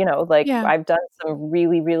 And, I've done some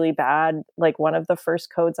really, really bad, like one of the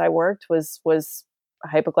first codes I worked was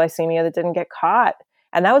hypoglycemia that didn't get caught.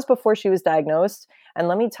 And that was before she was diagnosed. And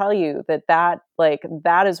let me tell you that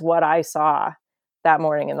is what I saw that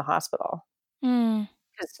morning in the hospital.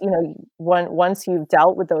 Because, once you've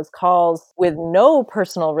dealt with those calls with no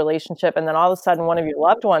personal relationship, and then all of a sudden one of your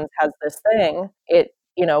loved ones has this thing, it,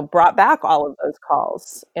 brought back all of those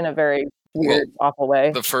calls in a very weird, awful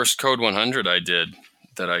way. The first Code 100 I did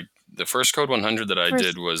the first Code 100 that I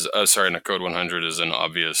did was, Code 100 is an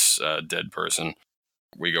obvious dead person.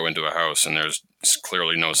 We go into a house and there's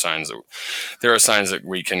clearly no signs there are signs that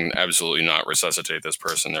we can absolutely not resuscitate this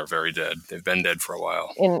person. They're very dead. They've been dead for a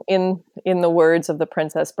while. In the words of the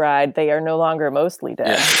Princess Bride, they are no longer mostly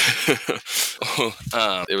dead.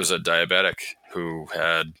 Yeah. It was a diabetic who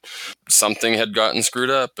something had gotten screwed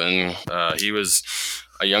up, and he was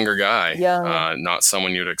a younger guy, not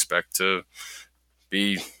someone you'd expect to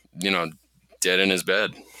be, dead in his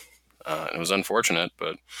bed. It was unfortunate,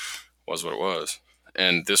 but was what it was.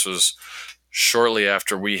 And this was shortly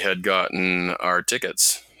after we had gotten our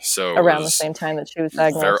tickets. So around the same time that she was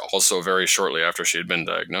diagnosed. Also very shortly after she had been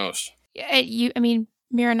diagnosed.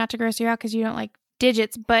 Mira, not to gross you out because you don't like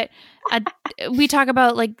digits, but we talk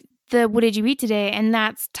about like the what did you eat today? And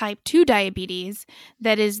that's type 2 diabetes.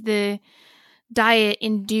 That is the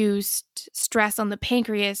diet-induced stress on the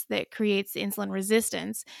pancreas that creates insulin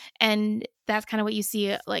resistance. And that's kind of what you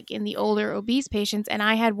see like in the older obese patients. And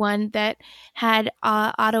I had one that had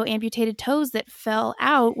auto-amputated toes that fell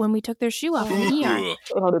out when we took their shoe off in the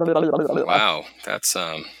ER. Wow. That's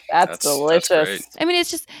delicious. That's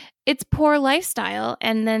great. It's poor lifestyle.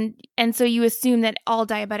 And so you assume that all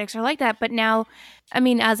diabetics are like that. But now,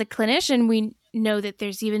 as a clinician, we know that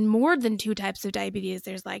there's even more than 2 types of diabetes.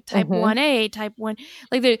 There's like type 1A, type 1,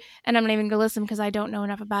 and I'm not even going to listen because I don't know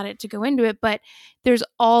enough about it to go into it, but there's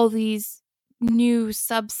all these new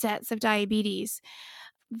subsets of diabetes.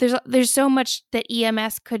 There's so much that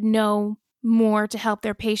EMS could know more to help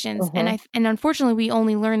their patients. And unfortunately we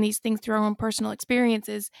only learn these things through our own personal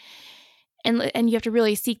experiences. And you have to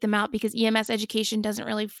really seek them out because EMS education doesn't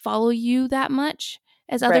really follow you that much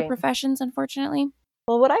as other professions, unfortunately.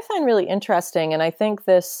 Well, what I find really interesting, and I think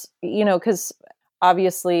this, because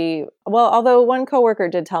obviously, although one coworker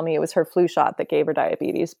did tell me it was her flu shot that gave her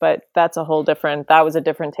diabetes, but that was a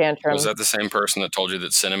different tantrum. Was that the same person that told you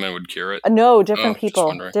that cinnamon would cure it? No, different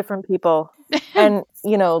people. And,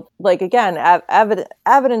 again,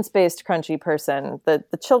 evidence-based crunchy person, the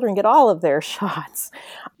children get all of their shots.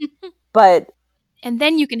 But and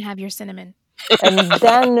then you can have your cinnamon.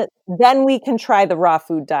 And then we can try the raw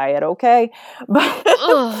food diet, okay? But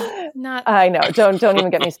not I know. Don't even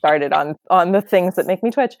get me started on the things that make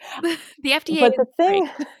me twitch. the FDA. But the thing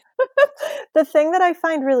the thing that I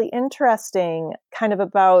find really interesting kind of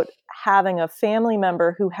about having a family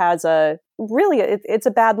member who has it's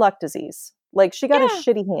a bad luck disease. Like she got a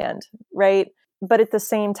shitty hand, right? But at the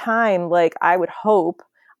same time, like I would hope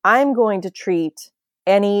I'm going to treat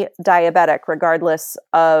any diabetic, regardless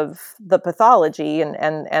of the pathology,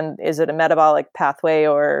 and is it a metabolic pathway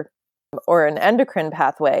or an endocrine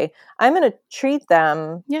pathway, I'm going to treat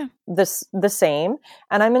them the same,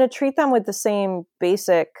 and I'm going to treat them with the same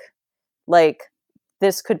basic, like,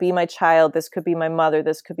 this could be my child, this could be my mother,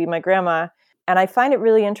 this could be my grandma. And I find it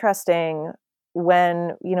really interesting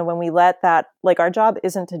when we let that, like, our job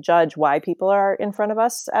isn't to judge why people are in front of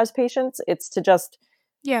us as patients. It's to just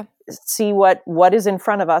see what is in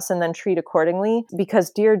front of us and then treat accordingly. Because,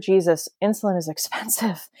 dear Jesus, insulin is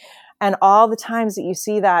expensive. And all the times that you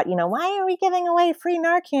see that, why are we giving away free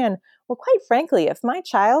Narcan? Well, quite frankly, if my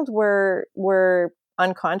child were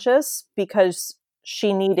unconscious because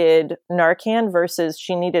she needed Narcan versus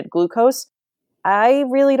she needed glucose, I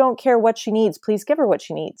really don't care what she needs. Please give her what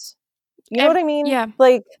she needs. You know what I mean? Yeah.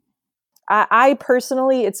 Like, I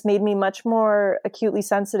personally, it's made me much more acutely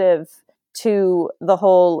sensitive to the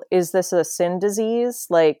whole, is this a sin disease?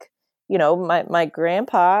 Like, my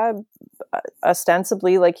grandpa,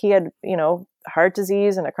 ostensibly, like, he had, heart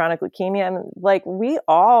disease and a chronic leukemia. And like,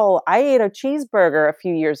 I ate a cheeseburger a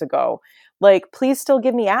few years ago. Like, please still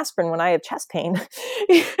give me aspirin when I have chest pain.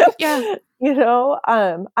 Yeah.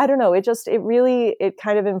 I don't know. It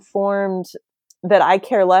kind of informed that I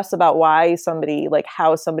care less about why somebody, like,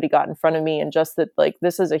 how somebody got in front of me, and just that, like,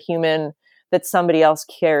 this is a human that somebody else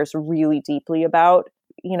cares really deeply about.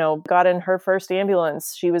 Got in her first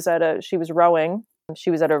ambulance. She was rowing. She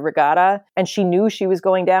was at a regatta, and she knew she was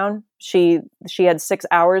going down. She had 6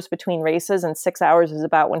 hours between races, and 6 hours is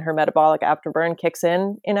about when her metabolic afterburn kicks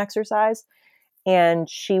in exercise. And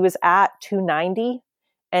she was at 290,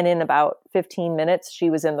 and in about 15 minutes, she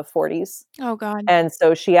was in the 40s. Oh, God. And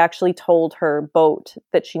so she actually told her boat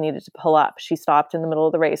that she needed to pull up. She stopped in the middle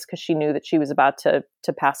of the race because she knew that she was about to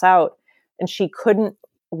pass out, and she couldn't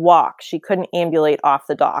walk. She couldn't ambulate off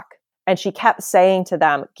the dock. And she kept saying to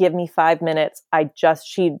them, give me 5 minutes.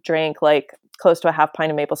 She drank like close to a half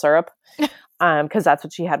pint of maple syrup, because that's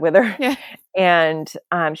what she had with her. Yeah. And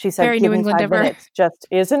she said, Very give New me England 5 of her. minutes. Just,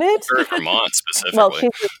 isn't it? Vermont specifically. Well, she's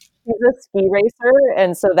a ski racer.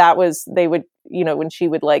 And so they would, when she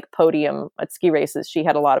would like podium at ski races, she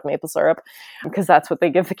had a lot of maple syrup because that's what they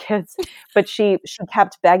give the kids. But she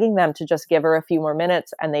kept begging them to just give her a few more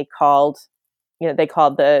minutes. And they called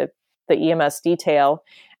the EMS detail.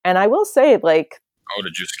 And I will say, like, oh,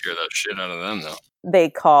 did you scare that shit out of them, though? They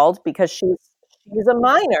called because she's a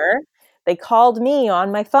minor. They called me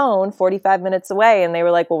on my phone 45 minutes away, and they were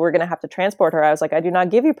like, well, we're going to have to transport her. I was like, I do not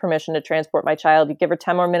give you permission to transport my child. You give her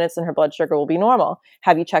 10 more minutes and her blood sugar will be normal.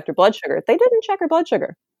 Have you checked her blood sugar? They didn't check her blood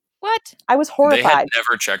sugar. What? I was horrified. They had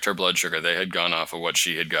never checked her blood sugar. They had gone off of what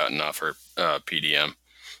she had gotten off her PDM.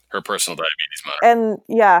 Her personal diabetes monitor. And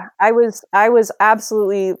yeah, I was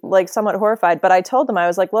absolutely, like, somewhat horrified, but I told them, I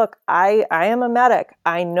was like, look, I am a medic.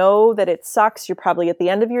 I know that it sucks. You're probably at the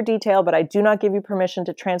end of your detail, but I do not give you permission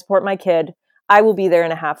to transport my kid. I will be there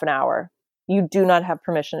in a half an hour. You do not have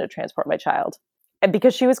permission to transport my child. And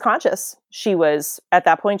because she was conscious, at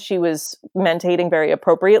that point, she was mentating very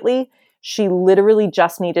appropriately. She literally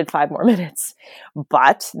just needed 5 more minutes,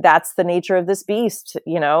 but that's the nature of this beast,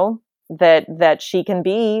 that she can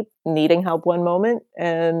be needing help one moment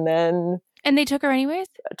and then. And they took her anyways?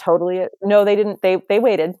 Totally. No, they didn't. They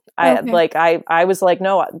waited. Okay. I was like,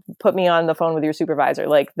 no, put me on the phone with your supervisor.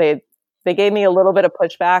 Like, they gave me a little bit of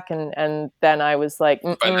pushback, and then I was like,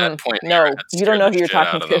 by that point, no, you don't know who you're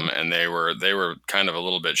talking to. Them, and they were kind of a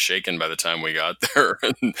little bit shaken by the time we got there.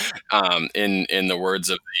 In the words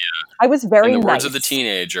of I was very in the words nice. of the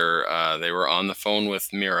teenager, they were on the phone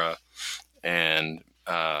with Mira, and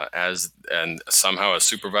somehow a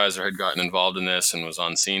supervisor had gotten involved in this and was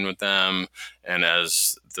on scene with them. And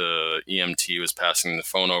as the EMT was passing the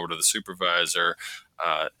phone over to the supervisor,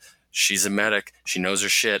 she's a medic. She knows her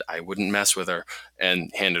shit. I wouldn't mess with her,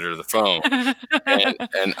 and handed her the phone.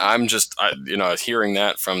 and I'm just, hearing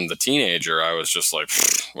that from the teenager, I was just like,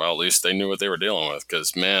 well, at least they knew what they were dealing with.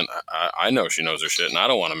 Because, man, I know she knows her shit, and I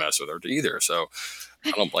don't want to mess with her either. So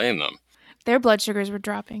I don't blame them. Their blood sugars were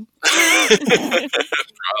dropping.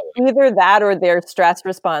 Either that or their stress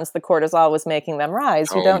response, the cortisol was making them rise.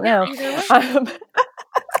 You don't know.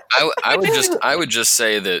 I would just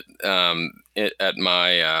say that at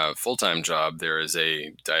my full-time job, there is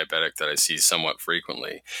a diabetic that I see somewhat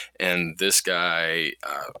frequently. And this guy,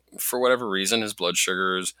 for whatever reason, his blood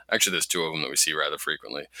sugars, actually there's two of them that we see rather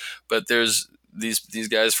frequently, but there's these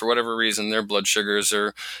guys, for whatever reason, their blood sugars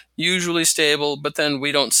are usually stable, but then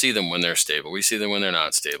we don't see them when they're stable. We see them when they're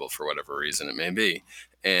not stable for whatever reason it may be.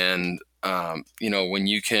 And, when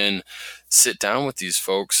you can sit down with these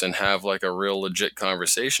folks and have like a real legit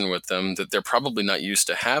conversation with them that they're probably not used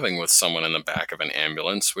to having with someone in the back of an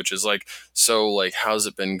ambulance, which is like, so like, how's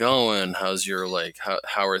it been going? How's your, like,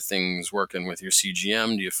 how are things working with your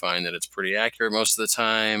CGM? Do you find that it's pretty accurate most of the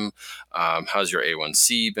time? How's your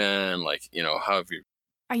A1C been? Like, how have you,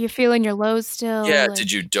 Are you feeling your lows still? yeah, did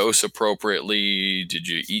you dose appropriately? Did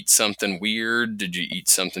you eat something weird? Did you eat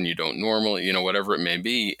something you don't normally, whatever it may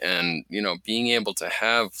be? And, being able to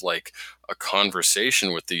have like a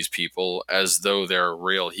conversation with these people as though they're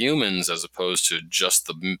real humans, as opposed to just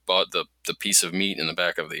the piece of meat in the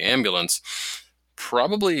back of the ambulance,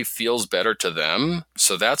 probably feels better to them.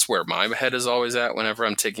 So that's where my head is always at whenever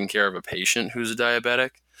I'm taking care of a patient who's a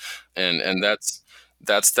diabetic. And that's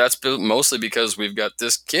mostly because we've got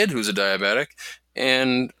this kid who's a diabetic,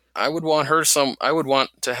 and I would want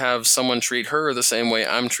to have someone treat her the same way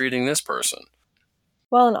I'm treating this person.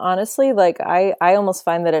 Well, and honestly, like I almost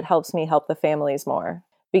find that it helps me help the families more,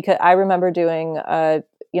 because I remember doing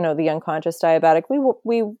the unconscious diabetic.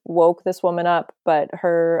 We woke this woman up, but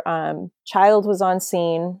her child was on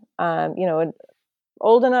scene, an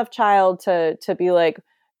old enough child to be like,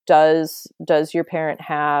 does your parent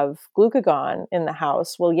have glucagon in the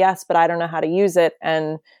house? Well, yes, but I don't know how to use it.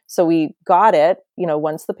 And so we got it,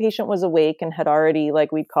 once the patient was awake and had already,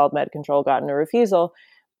 like, we'd called med control, gotten a refusal.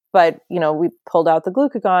 But, we pulled out the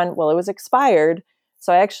glucagon. Well, it was expired.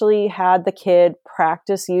 So I actually had the kid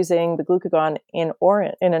practice using the glucagon in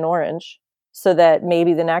an orange, so that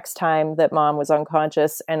maybe the next time that mom was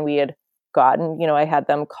unconscious and we had gotten, I had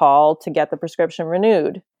them call to get the prescription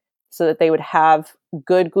renewed, so that they would have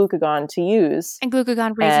good glucagon to use. And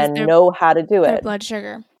glucagon raises and their, know how to do their it. blood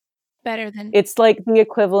sugar better than... It's like the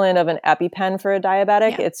equivalent of an EpiPen for a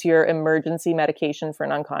diabetic. Yeah. It's your emergency medication for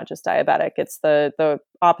an unconscious diabetic. It's the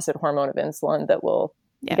opposite hormone of insulin that will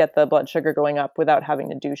get the blood sugar going up without having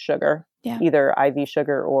to do sugar, either IV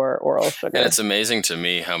sugar or oral sugar. And it's amazing to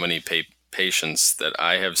me how many patients that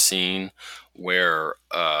I have seen where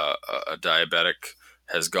a diabetic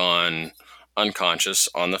has gone unconscious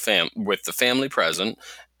with the family present,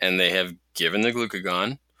 and they have given the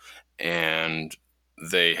glucagon, and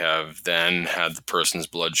they have then had the person's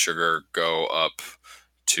blood sugar go up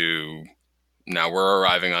to, now we're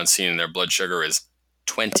arriving on scene and their blood sugar is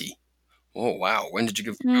 20. Oh, wow. When did you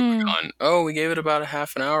give the glucagon? Oh, we gave it about a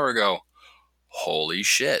half an hour ago. Holy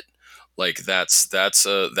shit. Like that's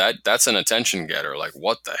an attention getter. Like,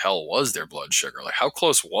 what the hell was their blood sugar? Like, how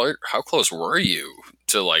close were you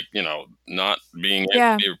to, like, not being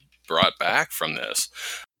able to be brought back from this?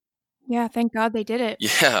 Yeah, thank God they did it.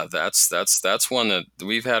 Yeah, that's one that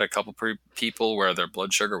we've had a couple people where their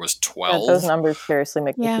blood sugar was 12. Those numbers seriously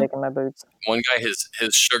make me shake in my boots. One guy,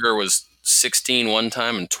 his sugar was 16 one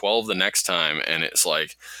time and 12 the next time, and it's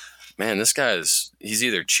like, man, this guy's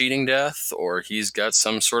either cheating death or he's got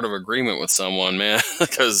some sort of agreement with someone, man.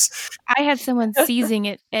 Because I had someone seizing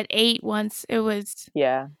it at 8 once. It was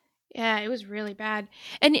it was really bad.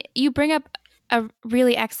 And you bring up a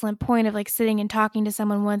really excellent point of like sitting and talking to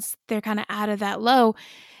someone once they're kind of out of that low.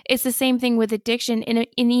 It's the same thing with addiction.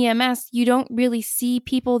 In EMS, you don't really see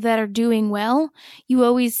people that are doing well. You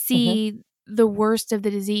always see the worst of the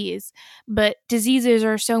disease, but diseases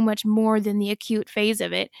are so much more than the acute phase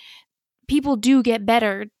of it. People do get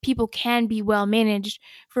better. People can be well managed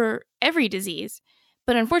for every disease.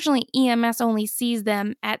 But unfortunately, EMS only sees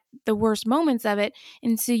them at the worst moments of it.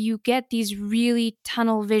 And so you get these really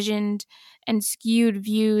tunnel visioned and skewed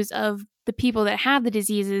views of the people that have the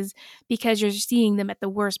diseases because you're seeing them at the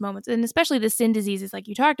worst moments. And especially the sin diseases like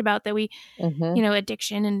you talked about that we,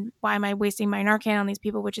 addiction, and why am I wasting my Narcan on these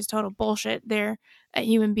people, which is total bullshit. They're a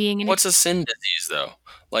human being. And what's a sin disease though?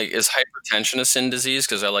 Like, is hypertension a sin disease?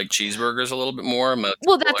 Because I like cheeseburgers a little bit more.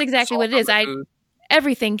 Well, that's exactly what it is.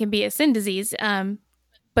 Everything can be a sin disease.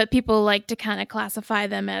 But people like to kind of classify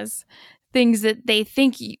them as things that they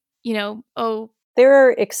think, there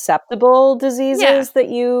are acceptable diseases that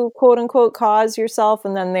you quote unquote cause yourself.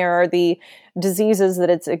 And then there are the diseases that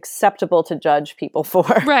it's acceptable to judge people for.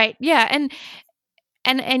 Right. Yeah.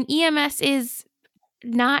 And EMS is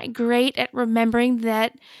not great at remembering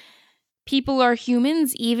that people are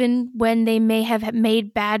humans, even when they may have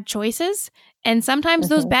made bad choices. And sometimes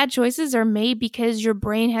those bad choices are made because your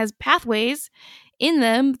brain has pathways in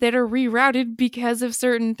them that are rerouted because of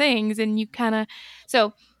certain things. And you kind of,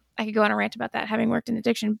 so I could go on a rant about that, having worked in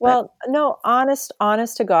addiction. But. Well, no, honest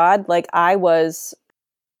to God, like I was,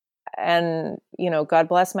 and, you know, God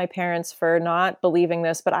bless my parents for not believing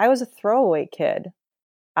this, but I was a throwaway kid.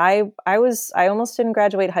 I almost didn't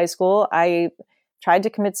graduate high school. I tried to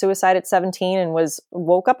commit suicide at 17 and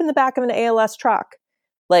woke up in the back of an ALS truck,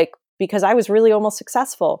 like, because I was really almost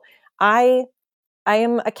successful. I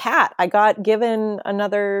am a cat. I got given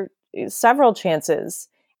several chances,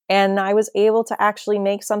 and I was able to actually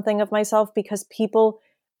make something of myself because people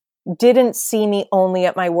didn't see me only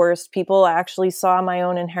at my worst. People actually saw my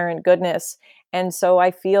own inherent goodness. And so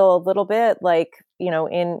I feel a little bit like, you know,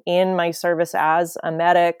 in my service as a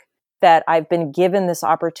medic, that I've been given this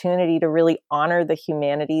opportunity to really honor the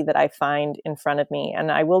humanity that I find in front of me.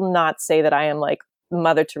 And I will not say that I am like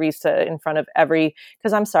Mother Teresa in front of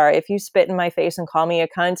because I'm sorry, if you spit in my face and call me a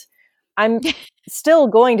cunt, I'm still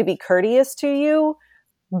going to be courteous to you,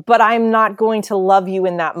 but I'm not going to love you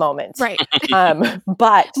in that moment. Right. But I'm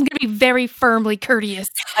going to be very firmly courteous.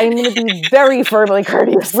 I'm going to be very firmly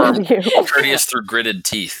courteous with you. Courteous through gritted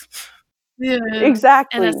teeth. Yeah.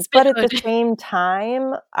 Exactly. But at the same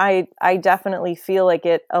time, I definitely feel like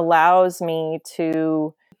it allows me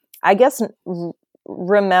to, I guess,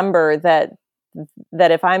 remember that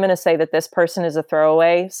if I'm going to say that this person is a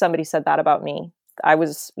throwaway, somebody said that about me. I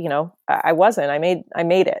was, you know, I wasn't. I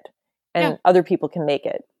made it, and other people can make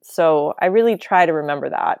it. So I really try to remember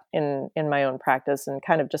that in my own practice and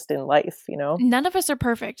kind of just in life, you know. None of us are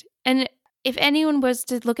perfect, and if anyone was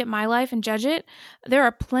to look at my life and judge it, there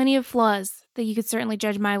are plenty of flaws that you could certainly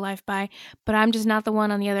judge my life by, but I'm just not the one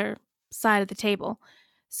on the other side of the table.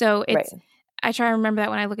 So it's, right. I try to remember that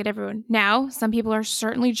when I look at everyone. Now, some people are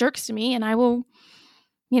certainly jerks to me, and I will,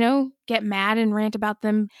 you know, get mad and rant about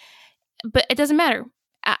them, but it doesn't matter.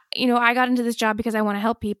 You know, I got into this job because I want to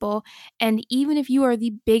help people, and even if you are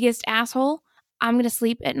the biggest asshole, I'm going to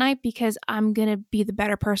sleep at night because I'm going to be the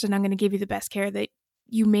better person. I'm going to give you the best care that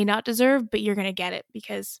you may not deserve, but you're going to get it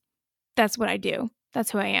because that's what I do.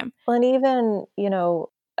 That's who I am. Well, and even, you know,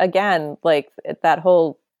 again, like that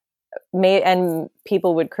whole and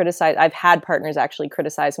people would criticize. I've had partners actually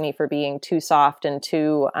criticize me for being too soft and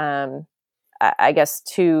too, I guess,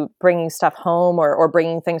 to bringing stuff home or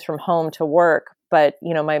bringing things from home to work. But,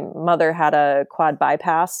 you know, my mother had a quad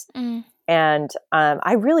bypass. And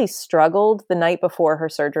I really struggled the night before her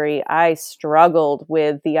surgery. I struggled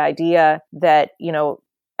with the idea that, you know,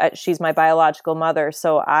 she's my biological mother.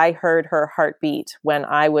 So I heard her heartbeat when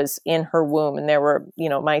I was in her womb. And there were, you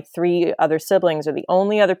know, my 3 other siblings are the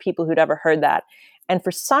only other people who'd ever heard that. And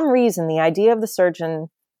for some reason, the idea of the surgeon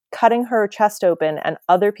cutting her chest open and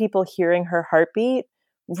other people hearing her heartbeat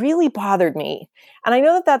really bothered me. And I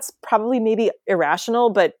know that that's probably maybe irrational,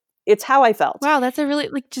 but it's how I felt. Wow, that's a really,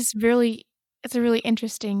 it's a really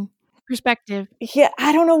interesting perspective. Yeah,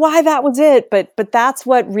 I don't know why that was it, but that's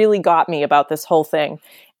what really got me about this whole thing.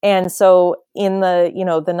 And so in the, you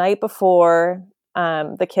know, the night before,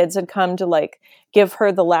 the kids had come to like give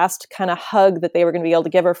her the last kind of hug that they were going to be able to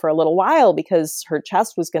give her for a little while because her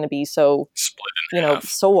chest was going to be so,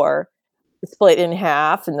 sore. Split in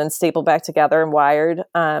half and then stapled back together and wired.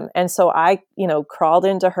 And so I, you know, crawled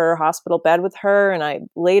into her hospital bed with her and I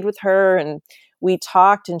laid with her and we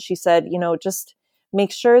talked and she said, you know, just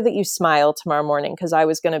make sure that you smile tomorrow morning because I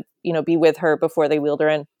was going to, you know, be with her before they wheeled her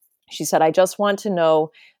in. She said, I just want to know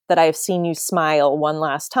that I have seen you smile one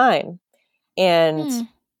last time. And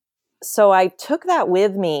so I took that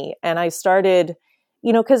with me and I started,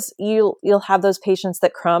 you know, because you'll have those patients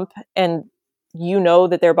that crump and you know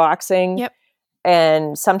that they're boxing. Yep.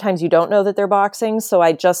 And sometimes you don't know that they're boxing. So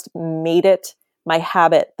I just made it my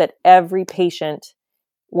habit that every patient,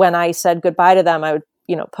 when I said goodbye to them, I would,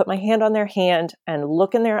 you know, put my hand on their hand and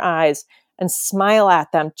look in their eyes and smile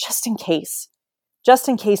at them just in case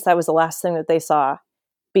that was the last thing that they saw,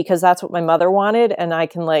 because that's what my mother wanted. And I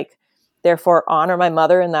can like, therefore honor my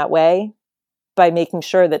mother in that way by making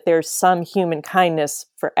sure that there's some human kindness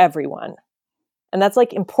for everyone. And that's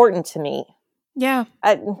like important to me. Yeah.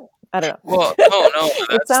 I don't know. Well, no,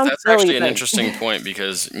 that's actually an thing. interesting point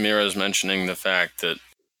because Mira's mentioning the fact that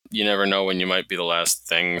you never know when you might be the last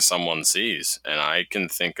thing someone sees. And I can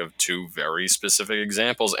think of 2 very specific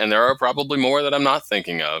examples, and there are probably more that I'm not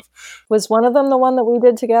thinking of. Was one of them the one that we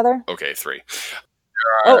did together? Okay, 3.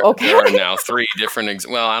 There are now 3 different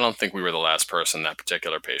well, I don't think we were the last person that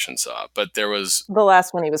particular patient saw, but there was the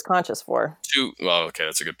last one he was conscious for. 2. Well, okay,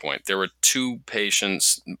 that's a good point. There were 2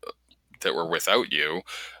 patients that were without you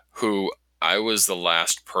who I was the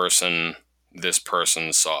last person this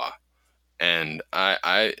person saw. And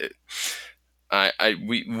I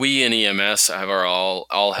we in EMS have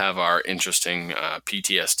all have our interesting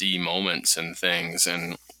PTSD moments and things,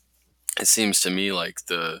 and it seems to me like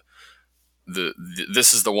this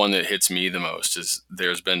is the one that hits me the most. Is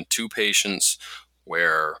there's been 2 patients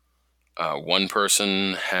where one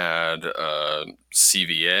person had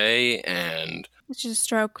CVA and which is a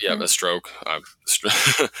stroke. A stroke,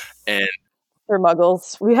 and for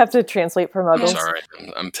Muggles, we have to translate for Muggles. Sorry,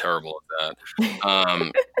 I'm terrible at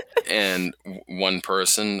that. And one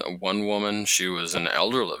woman, she was an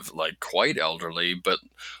elderly, like quite elderly, but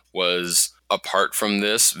was apart from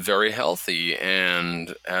this very healthy.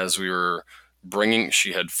 And as we were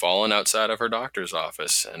she had fallen outside of her doctor's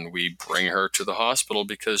office, and we bring her to the hospital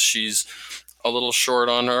because she's a little short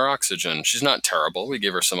on her oxygen. She's not terrible. We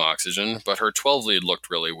gave her some oxygen, but her 12 lead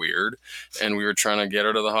looked really weird. And we were trying to get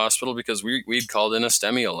her to the hospital because we'd called in a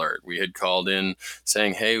STEMI alert. We had called in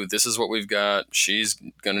saying, hey, this is what we've got. She's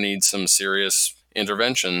going to need some serious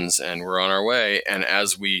interventions, and we're on our way. And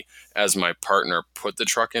as my partner put the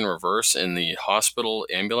truck in reverse in the hospital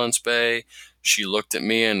ambulance bay, she looked at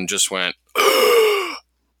me and just went,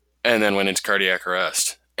 and then went into cardiac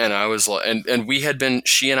arrest. And I was like,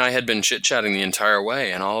 she and I had been chit-chatting the entire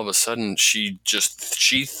way, and all of a sudden she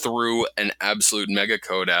threw an absolute mega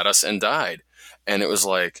code at us and died. And it was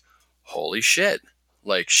like, holy shit.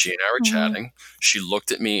 Like, she and I were chatting. She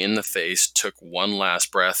looked at me in the face, took one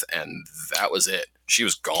last breath, and that was it. She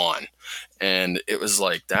was gone. And it was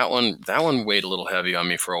like, that one weighed a little heavy on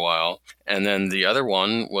me for a while. And then the other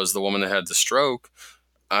one was the woman that had the stroke.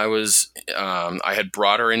 I had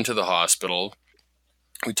brought her into the hospital.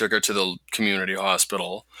 We took her to the community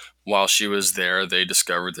hospital. While she was there, they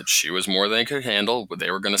discovered that she was more than they could handle.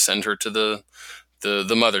 They were going to send her to the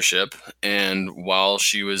mothership. And while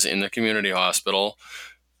she was in the community hospital,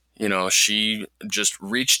 she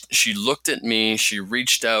looked at me, she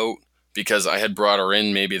reached out because I had brought her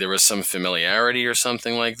in. Maybe there was some familiarity or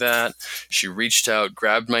something like that. She reached out,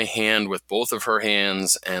 grabbed my hand with both of her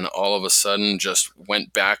hands, and all of a sudden just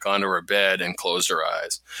went back onto her bed and closed her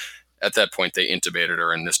eyes. At that point, they intubated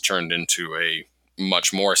her, and this turned into a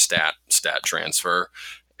much more stat transfer.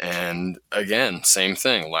 And again, same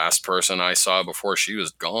thing. Last person I saw before she was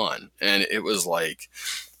gone. And it was like,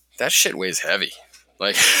 that shit weighs heavy.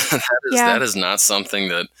 Like, that is not something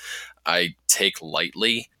that I take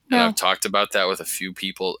lightly. No. And I've talked about that with a few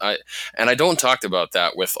people. I don't talk about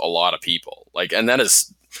that with a lot of people. Like, and that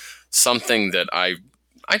is something that I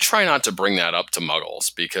try not to bring that up to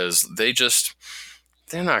Muggles, because they're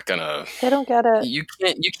not gonna. They don't get it. You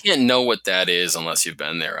can't know what that is unless you've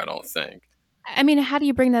been there, I don't think. I mean, how do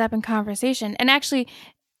you bring that up in conversation? And actually,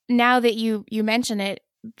 now that you mention it,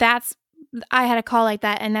 I had a call like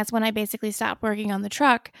that, and that's when I basically stopped working on the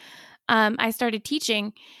truck. I started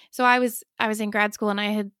teaching. So I was in grad school, and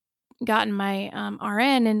I had gotten my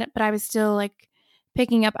RN, but I was still like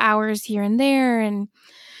picking up hours here and there, and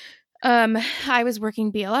I was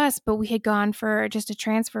working BLS, but we had gone for just a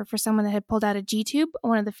transfer for someone that had pulled out a G tube,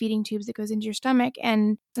 one of the feeding tubes that goes into your stomach.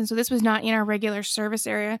 And so this was not in our regular service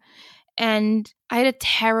area. And I had a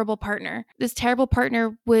terrible partner. This terrible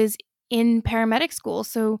partner was in paramedic school.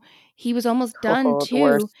 So he was almost done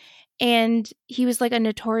too. And he was like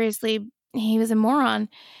he was a moron.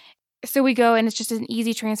 So we go, and it's just an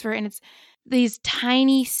easy transfer, and it's these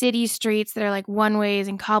tiny city streets that are like one ways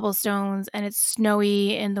and cobblestones, and it's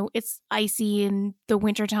snowy and it's icy in the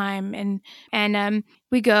wintertime. And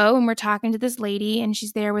we go, and we're talking to this lady, and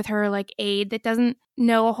she's there with her like aide that doesn't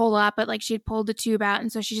know a whole lot, but like she had pulled the tube out.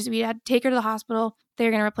 And so we had to take her to the hospital. They're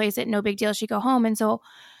going to replace it. No big deal. She'd go home. And so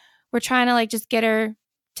we're trying to like just get her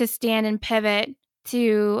to stand and pivot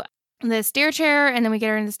to the stair chair. And then we get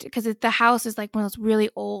her in because the house is like one of those really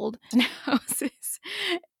old houses.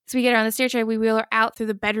 So we get her on the stair chair, we wheel her out through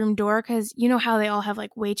the bedroom door, because you know how they all have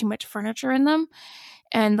like way too much furniture in them,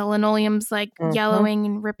 and the linoleum's like yellowing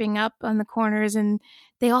and ripping up on the corners, and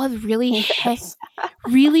they all have really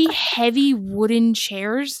really heavy wooden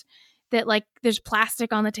chairs that like there's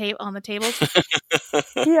plastic on the tables.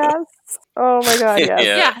 Yes. Oh my God. Yes.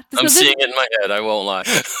 Yeah. I'm seeing it in my head. I won't lie.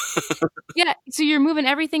 Yeah. So you're moving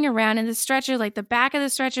everything around, and the stretcher, like the back of the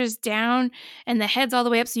stretcher is down and the head's all the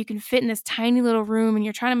way up, so you can fit in this tiny little room, and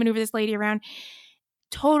you're trying to maneuver this lady around.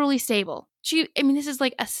 Totally stable. This is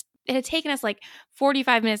like it had taken us like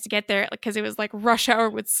 45 minutes to get there, because it was like rush hour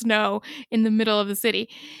with snow in the middle of the city.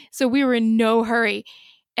 So we were in no hurry.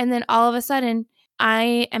 And then all of a sudden,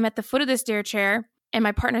 I am at the foot of the stair chair, and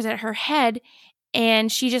my partner's at her head,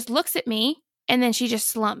 and she just looks at me, and then she just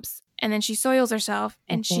slumps, and then she soils herself,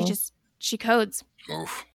 and she codes.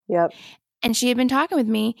 Oof. Yep. And she had been talking with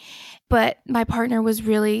me, but my partner was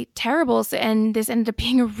really terrible. And this ended up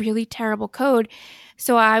being a really terrible code.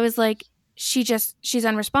 So I was like, she's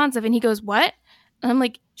unresponsive. And he goes, what? And I'm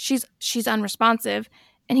like, she's unresponsive.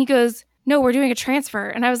 And he goes, no, we're doing a transfer.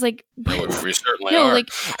 And I was like, no, we certainly no, are. like,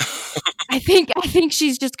 I think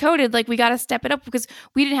she's just coded. Like, we got to step it up because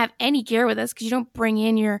we didn't have any gear with us, because you don't bring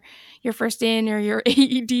in your first in or your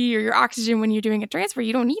AED or your oxygen when you're doing a transfer.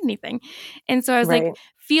 You don't need anything. And so I was like,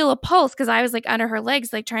 feel a pulse, because I was like under her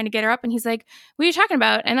legs, like trying to get her up. And he's like, what are you talking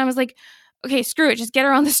about? And I was like, okay, screw it. Just get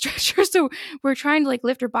her on the stretcher. So we're trying to like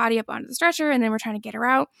lift her body up onto the stretcher, and then we're trying to get her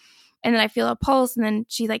out. And then I feel a pulse, and then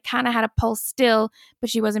she like kind of had a pulse still, but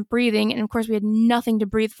she wasn't breathing. And of course we had nothing to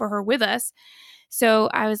breathe for her with us. So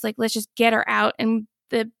I was like, let's just get her out. And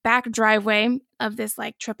the back driveway of this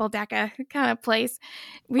like triple decker kind of place,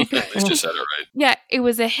 At least you said it right. Yeah, it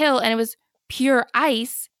was a hill and it was pure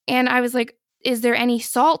ice. And I was like, is there any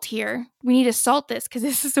salt here? We need to salt this, because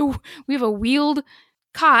we have a wheeled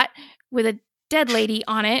cot with a dead lady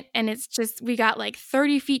on it, and it's just, we got like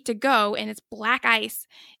 30 feet to go, and it's black ice,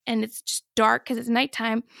 and it's just dark because it's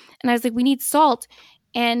nighttime. And I was like, we need salt.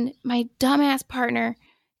 And my dumbass partner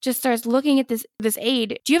just starts looking at this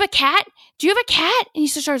aide. Do you have a cat? Do you have a cat? And he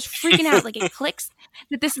just starts freaking out, like it clicks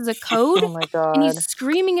that this is a code. Oh my God. And he's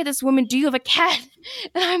screaming at this woman, do you have a cat?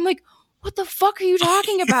 And I'm like, what the fuck are you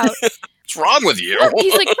talking about? What's wrong with you?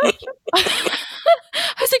 He's like,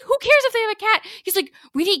 I was like, who cares if they have a cat? He's like,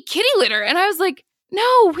 we need kitty litter. And I was like,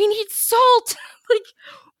 no, we need salt. Like,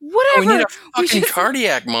 whatever. We need a fucking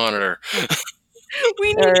cardiac monitor.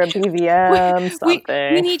 We need, or a BVM,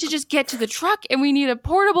 something. We need to just get to the truck, and we need a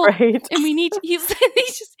portable. Right. And we need, he's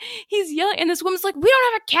yelling. And this woman's like, we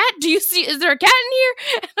don't have a cat. Do you see, is there a cat in here?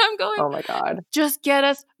 And I'm going, oh my God. Just get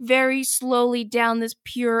us very slowly down this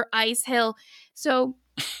pure ice hill. So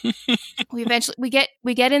we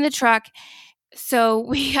get in the truck.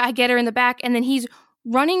 So I get her in the back, and then he's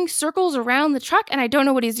running circles around the truck, and I don't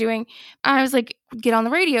know what he's doing. I was like, get on the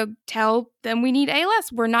radio, tell them we need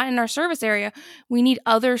ALS. We're not in our service area. We need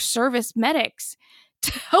other service medics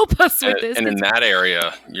to help us with this. And in that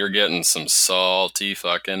area, you're getting some salty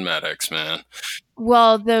fucking medics, man.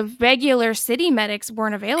 Well, the regular city medics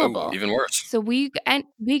weren't available. Oh, even worse. So we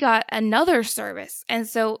got another service. And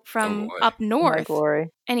so from up north. Oh, glory.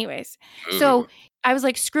 Anyways, so I was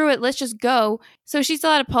like, screw it, let's just go. So she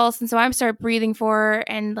still had a pulse, and so I started breathing for her,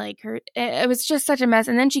 and like it was just such a mess.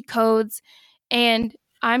 And then she codes, and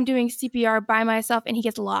I'm doing CPR by myself, and he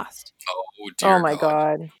gets lost. Oh, dear. Oh my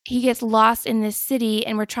God. He gets lost in this city,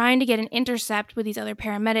 and we're trying to get an intercept with these other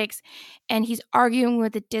paramedics, and he's arguing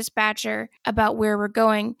with the dispatcher about where we're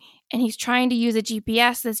going. And he's trying to use a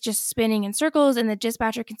GPS that's just spinning in circles, and the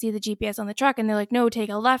dispatcher can see the GPS on the truck, and they're like, no, take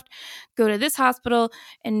a left, go to this hospital,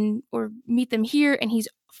 or meet them here. And he's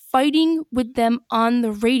fighting with them on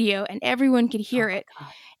the radio, and everyone could hear it.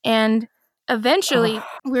 And eventually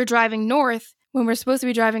we're driving north when we're supposed to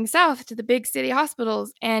be driving south to the big city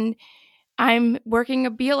hospitals, and I'm working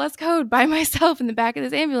a BLS code by myself in the back of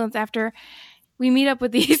this ambulance after we meet up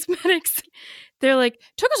with these medics. They're like,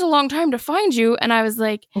 took us a long time to find you. And I was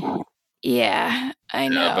like, yeah, I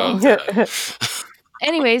know.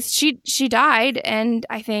 Anyways, she died. And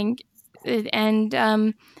I think,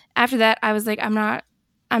 after that, I was like,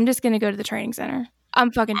 I'm just going to go to the training center.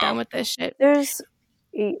 I'm fucking done with this shit.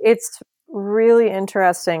 It's really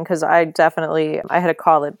interesting, because I had a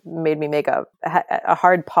call that made me make a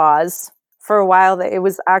hard pause for a while. That it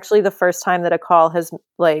was actually the first time that a call has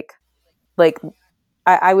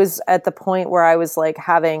I was at the point where I was like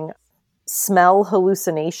having smell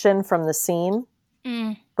hallucination from the scene.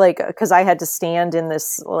 Like, because I had to stand in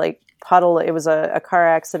this like puddle. It was a car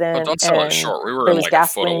accident. But don't sell it short. We were in like a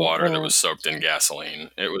foot of water that was soaked in gasoline.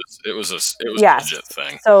 It was a legit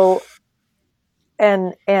thing. So,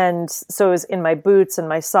 and so it was in my boots and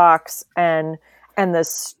my socks, and the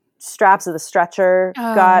straps of the stretcher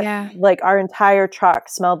like our entire truck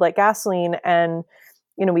smelled like gasoline. And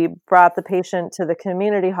we brought the patient to the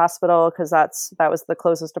community hospital because that was the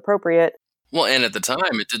closest appropriate. Well, and at the time,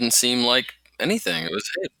 it didn't seem like anything. It was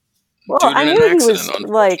I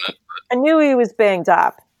knew he was banged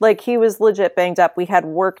up. Like, he was legit banged up. We had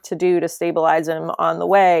work to do to stabilize him on the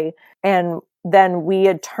way. And then we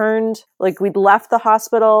had turned, like, we'd left the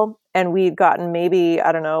hospital, and we'd gotten maybe,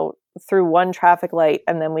 I don't know, through one traffic light,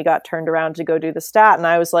 and then we got turned around to go do the stat. And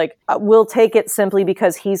I was like, we'll take it simply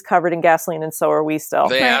because he's covered in gasoline, and so are we still.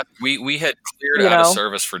 We had cleared out of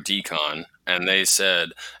service for decon, and they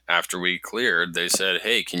said, after we cleared, they said,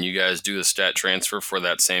 hey, can you guys do the stat transfer for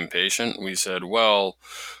that same patient? We said, well,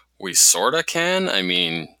 we sort of can. I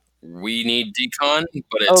mean, we need decon,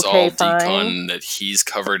 but it's Okay, all fine. decon that he's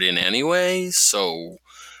covered in anyway, so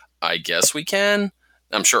I guess we can.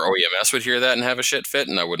 I'm sure OEMS would hear that and have a shit fit,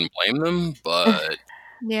 and I wouldn't blame them, but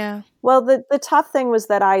Yeah. Well, the tough thing was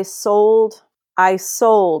that I sold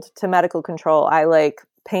to medical control. I like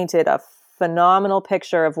painted a phenomenal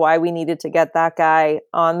picture of why we needed to get that guy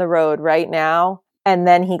on the road right now. And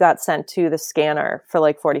then he got sent to the scanner for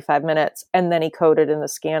like 45 minutes, and then he coded in the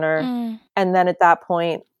scanner. And then at that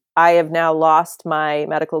point, I have now lost my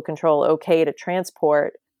medical control okay to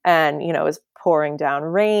transport, and it's pouring down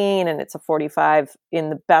rain, and it's a 45,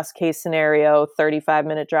 in the best case scenario,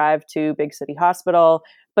 35-minute drive to big city hospital.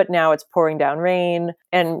 But now it's pouring down rain,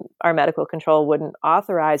 and our medical control wouldn't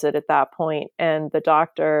authorize it at that point. And the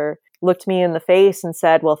doctor looked me in the face and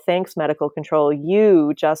said, well, thanks, medical control.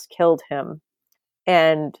 You just killed him.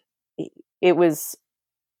 And it was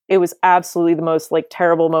absolutely the most like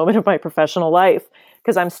terrible moment of my professional life,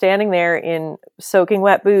 because I'm standing there in soaking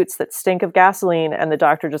wet boots that stink of gasoline, and the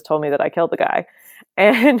doctor just told me that I killed the guy.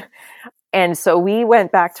 And so we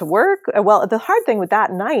went back to work. Well, the hard thing with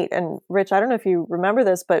that night, and Rich, I don't know if you remember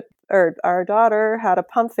this, but our daughter had a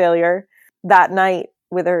pump failure that night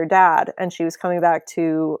with her dad, and she was coming back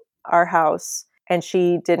to our house, and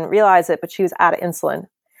she didn't realize it, but she was out of insulin.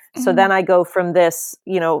 So then I go from this,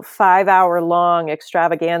 5-hour long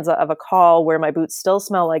extravaganza of a call where my boots still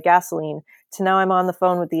smell like gasoline to now I'm on the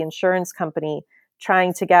phone with the insurance company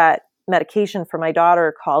trying to get medication for my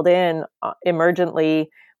daughter called in emergently.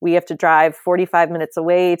 We have to drive 45 minutes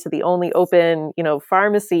away to the only open,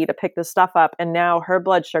 pharmacy to pick this stuff up. And now her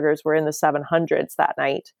blood sugars were in the 700s that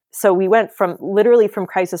night. So we went literally from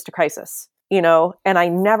crisis to crisis, and I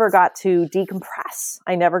never got to decompress.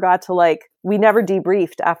 I never got to we never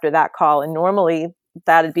debriefed after that call. And normally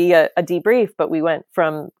that'd be a debrief, but we went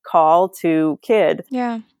from call to kid.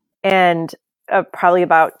 Yeah. And probably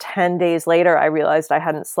about 10 days later, I realized I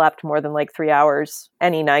hadn't slept more than 3 hours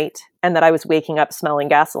any night, and that I was waking up smelling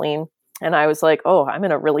gasoline. And I was like, oh, I'm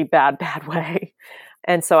in a really bad way.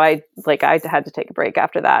 And so I had to take a break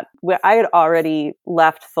after that. I had already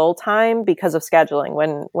left full time because of scheduling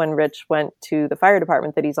when Rich went to the fire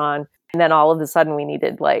department that he's on. And then all of a sudden we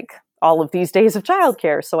needed all of these days of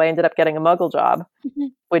childcare. So I ended up getting a muggle job,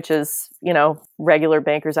 which is, regular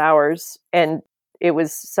banker's hours. And it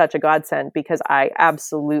was such a godsend because I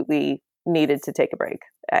absolutely needed to take a break.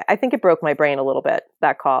 I think it broke my brain a little bit,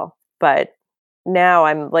 that call. But now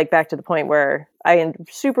I'm back to the point where I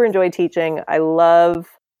super enjoy teaching. I love...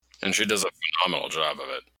 And she does a phenomenal job of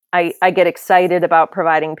it. I get excited about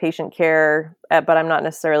providing patient care, but I'm not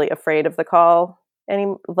necessarily afraid of the call.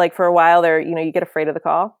 For a while there, you get afraid of the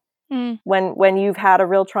call when you've had a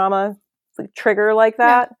real trauma trigger like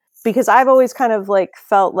that. Yeah. Because I've always kind of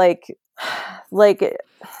felt like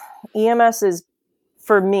EMS is,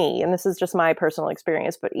 for me, and this is just my personal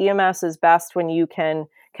experience, but EMS is best when you can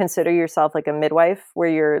consider yourself like a midwife, where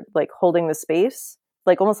you're holding the space,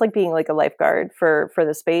 almost like being a lifeguard for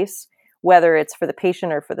the space, whether it's for the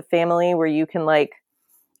patient or for the family, where you can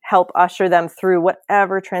help usher them through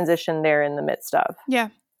whatever transition they're in the midst of. Yeah.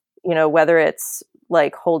 Whether it's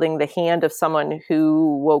holding the hand of someone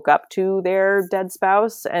who woke up to their dead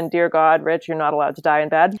spouse, and dear God, Rich, you're not allowed to die in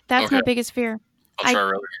bed. That's my biggest fear. I'll try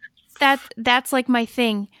really. That's my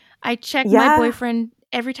thing. I check my boyfriend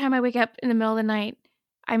every time I wake up in the middle of the night.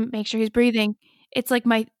 I make sure he's breathing. It's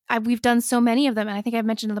we've done so many of them, and I think I've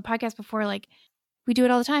mentioned on the podcast before. We do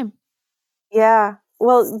it all the time. Yeah.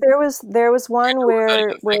 Well, there was one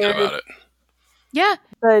where yeah,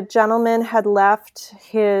 the gentleman had left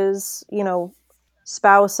his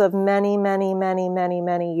spouse of many, many, many, many,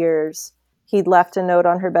 many years. He'd left a note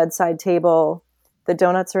on her bedside table. The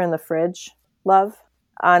donuts are in the fridge, love,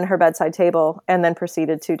 on her bedside table, and then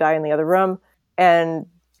proceeded to die in the other room. And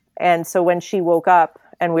so when she woke up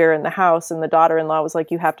and we were in the house, and the daughter-in-law was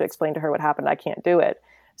like, you have to explain to her what happened. I can't do it.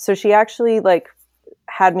 So she actually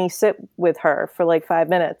had me sit with her for 5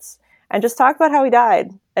 minutes and just talk about how he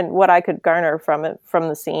died and what I could garner from it, from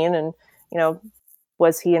the scene. And,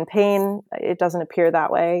 was he in pain? It doesn't appear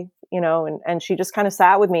that way, and she just kind of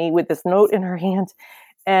sat with me with this note in her hand.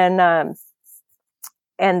 And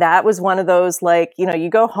that was one of those, you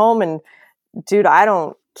go home and, dude, I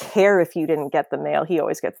don't care if you didn't get the mail. He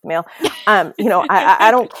always gets the mail. I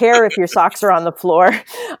don't care if your socks are on the floor.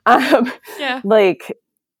 Yeah.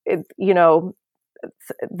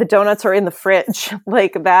 The donuts are in the fridge.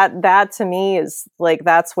 That to me is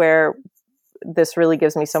that's where this really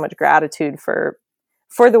gives me so much gratitude for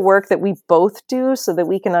for the work that we both do, so that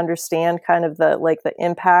we can understand kind of the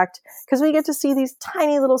impact, because we get to see these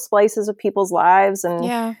tiny little slices of people's lives,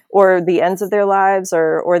 and or the ends of their lives,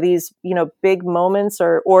 or these, big moments,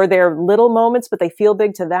 or their little moments, but they feel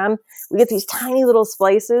big to them. We get these tiny little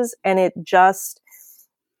slices, and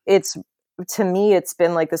to me, it's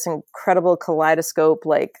been like this incredible kaleidoscope,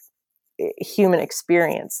 like human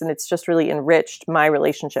experience. And it's just really enriched my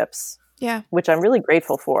relationships. Yeah. Which I'm really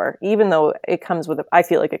grateful for, even though I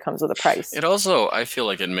feel like it comes with a price. It also, I feel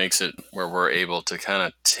like it makes it where we're able to kind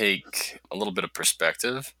of take a little bit of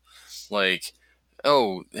perspective. Like,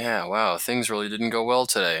 oh, yeah, wow, things really didn't go well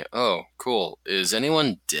today. Oh, cool. Is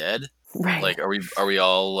anyone dead? Right. Like, are we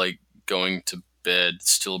all like going to bed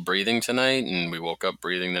still breathing tonight, and we woke up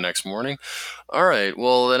breathing the next morning? All right,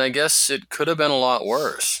 well, then I guess it could have been a lot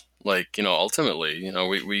worse. Like, ultimately,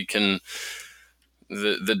 we can...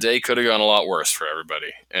 The day could have gone a lot worse for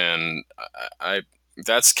everybody, and I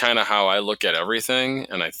that's kind of how I look at everything.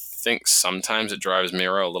 And I think sometimes it drives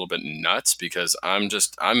Mira a little bit nuts, because I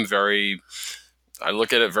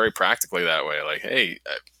look at it very practically that way. Like, hey,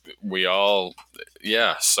 we all,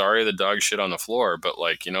 yeah, sorry the dog shit on the floor, but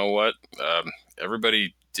like, you know what?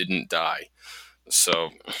 Everybody didn't die.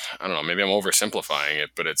 So I don't know, maybe I'm oversimplifying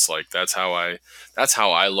it, but it's like that's how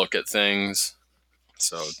I look at things.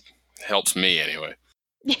 So it helps me anyway.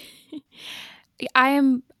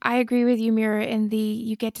 I agree with you, Mira, in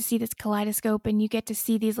you get to see this kaleidoscope, and you get to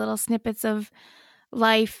see these little snippets of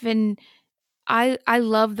life, and I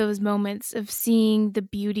love those moments of seeing the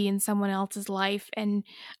beauty in someone else's life. And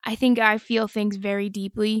I think I feel things very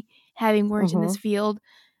deeply, having worked in this field,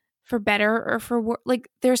 for better or for worse. Like,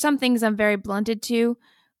 there are some things I'm very blunted to,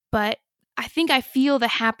 but I think I feel the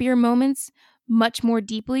happier moments much more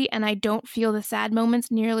deeply, and I don't feel the sad moments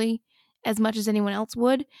nearly as much as anyone else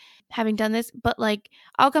would, having done this. But like,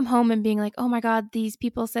 I'll come home and being like, oh my God, these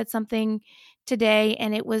people said something today,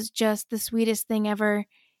 and it was just the sweetest thing ever.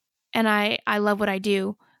 And I love what I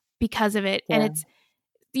do because of it. Yeah. And it's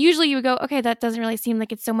usually you would go, okay, that doesn't really seem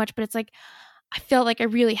like it's so much, but it's like, I felt like I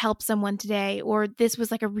really helped someone today, or this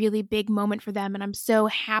was like a really big moment for them, and I'm so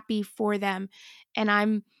happy for them.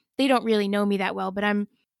 And they don't really know me that well, but I'm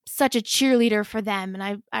such a cheerleader for them,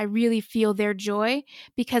 and I really feel their joy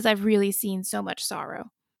because I've really seen so much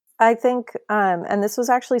sorrow. I think, and this was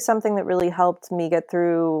actually something that really helped me get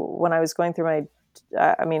through when I was going through my,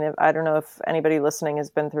 I don't know if anybody listening has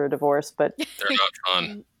been through a divorce, but they're not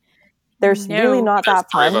fun. There's really not There's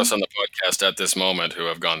that fun. There's 3 of us on the podcast at this moment who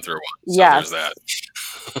have gone through one. So yes. There's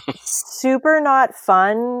that. Super not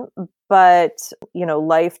fun, but,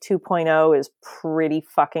 life 2.0 is pretty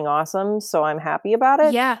fucking awesome. So I'm happy about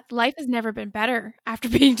it. Yeah, life has never been better after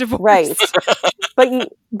being divorced. Right.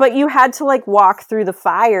 but you had to like walk through the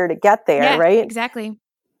fire to get there, right? Exactly.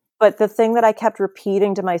 But the thing that I kept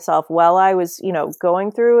repeating to myself while I was,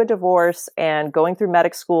 going through a divorce and going through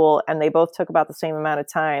medic school, and they both took about the same amount of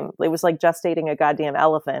time. It was like gestating a goddamn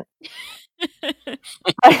elephant.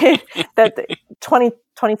 That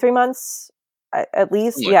 23 months at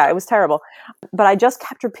least. Yeah, it was terrible. But I just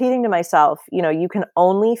kept repeating to myself, you can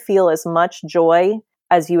only feel as much joy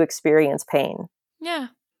as you experience pain. Yeah.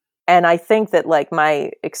 And I think that like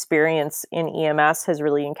my experience in EMS has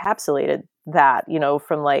really encapsulated that,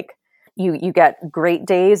 from like you get great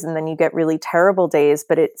days and then you get really terrible days,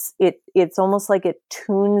 but it's almost like it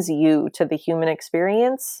tunes you to the human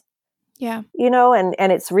experience. Yeah. And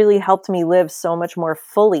it's really helped me live so much more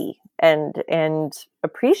fully and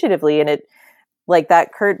appreciatively. And it, like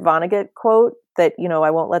that Kurt Vonnegut quote that,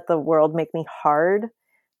 I won't let the world make me hard.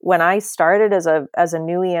 When I started as a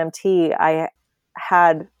new EMT, I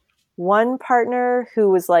had one partner who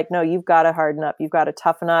was like, no, you've got to harden up. You've got to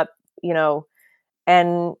toughen up,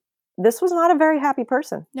 and this was not a very happy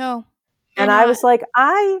person. No. And I was like,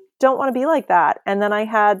 I don't want to be like that. And then I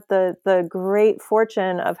had the great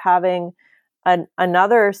fortune of having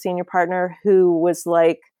another senior partner who was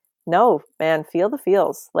like, no, man, feel the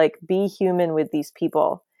feels, like be human with these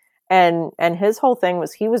people. And his whole thing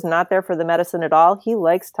was he was not there for the medicine at all. He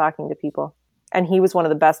likes talking to people. And he was one of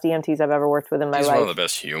the best EMTs I've ever worked with in my life. He's one of the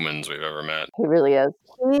best humans we've ever met. He really is.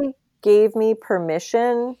 He gave me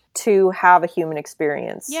permission to have a human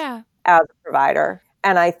experience as a provider.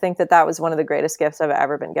 And I think that was one of the greatest gifts I've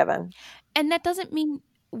ever been given. And that doesn't mean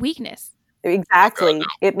weakness. Exactly. No.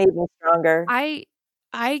 It made me stronger.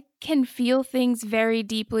 I can feel things very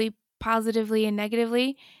deeply, positively and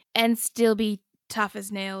negatively, and still be tough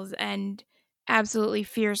as nails and absolutely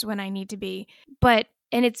fierce when I need to be.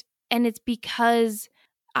 And it's because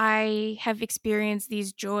I have experienced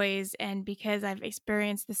these joys and because I've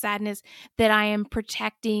experienced the sadness that I am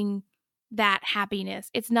protecting that happiness.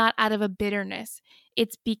 It's not out of a bitterness.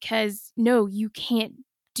 It's because, no, you can't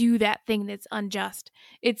do that thing that's unjust.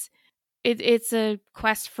 It's a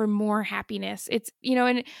quest for more happiness. It's,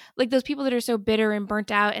 and like those people that are so bitter and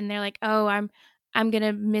burnt out and they're like, oh, I'm going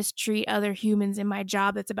to mistreat other humans in my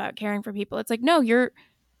job that's about caring for people. It's like, no, you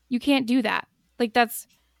can't do that. Like it's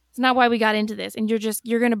not why we got into this. And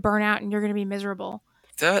you're going to burn out and you're going to be miserable.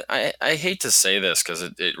 That I hate to say this because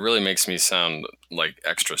it really makes me sound like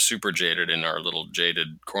extra super jaded in our little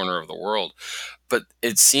jaded corner of the world. But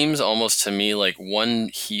it seems almost to me like one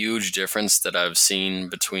huge difference that I've seen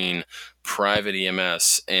between private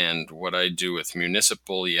EMS and what I do with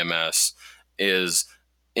municipal EMS is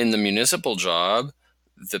in the municipal job,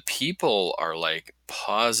 the people are like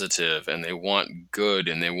positive and they want good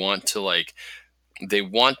and they want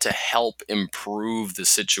to help improve the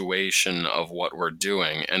situation of what we're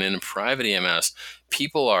doing. And in private EMS,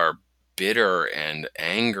 people are bitter and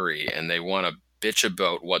angry and they want to bitch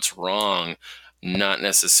about what's wrong, not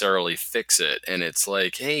necessarily fix it. And it's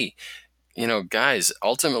like, hey, guys,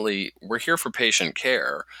 ultimately, we're here for patient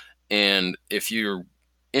care. And if you're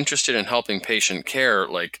interested in helping patient care,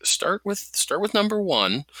 like start with number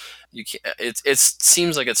one. It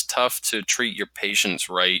seems like it's tough to treat your patients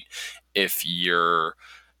right if you're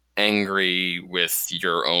angry with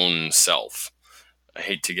your own self. I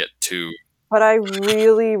hate to get too... But I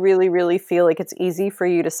really, really, really feel like it's easy for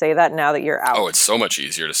you to say that now that you're out. Oh, it's so much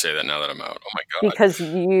easier to say that now that I'm out. Oh my God. Because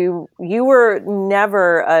you were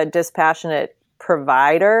never a dispassionate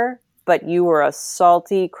provider, but you were a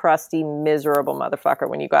salty, crusty, miserable motherfucker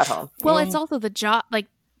when you got home. Well, it's also the job. Like,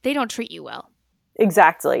 they don't treat you well.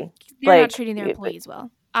 Exactly. They're not treating their employees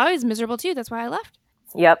well. I was miserable too. That's why I left.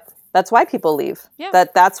 Yep. That's why people leave. Yeah.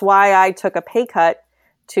 That's why I took a pay cut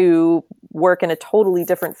to work in a totally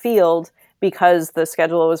different field, because the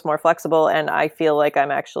schedule was more flexible and I feel like I'm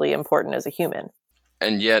actually important as a human.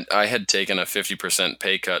 And yet I had taken a 50%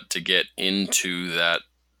 pay cut to get into that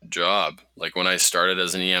job. Like when I started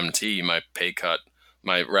as an EMT, my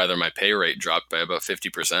pay rate dropped by about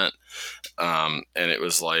 50%. And it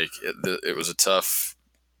was like, it was a tough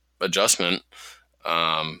adjustment.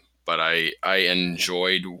 But I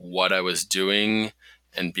enjoyed what I was doing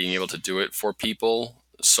and being able to do it for people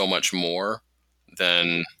so much more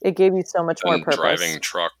than it gave you so much more purpose. Driving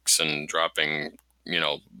trucks and dropping,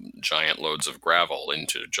 giant loads of gravel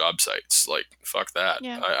into job sites. Like, fuck that.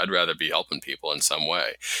 Yeah. I'd rather be helping people in some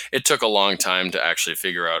way. It took a long time to actually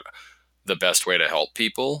figure out the best way to help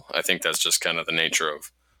people. I think that's just kind of the nature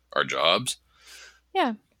of our jobs.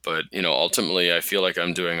 Yeah. But, ultimately, I feel like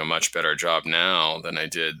I'm doing a much better job now than I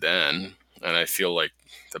did then. And I feel like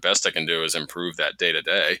the best I can do is improve that day to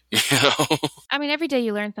day. I mean, every day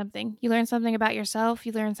you learn something. You learn something about yourself.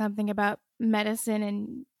 You learn something about medicine.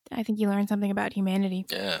 And I think you learn something about humanity.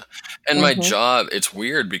 Yeah. And my job, it's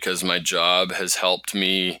weird because my job has helped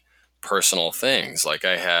me personal things. Like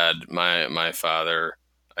I had my father,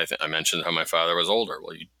 I mentioned how my father was older.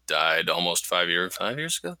 Well, he died almost 5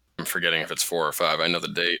 years ago. I'm forgetting if it's 4 or 5. I know the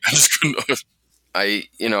date. I just couldn't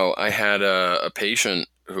know. I had a patient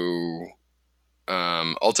who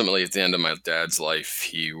ultimately at the end of my dad's life,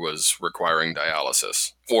 he was requiring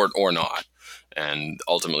dialysis or not. And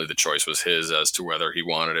ultimately the choice was his as to whether he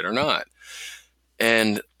wanted it or not.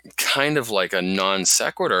 And kind of like a non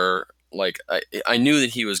sequitur, like I knew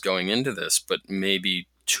that he was going into this, but maybe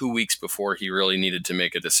 2 weeks before he really needed to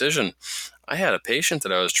make a decision, I had a patient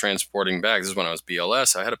that I was transporting back. This is when I was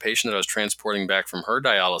BLS. I had a patient that I was transporting back from her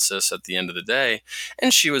dialysis at the end of the day.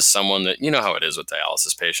 And she was someone that, you know how it is with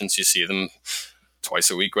dialysis patients. You see them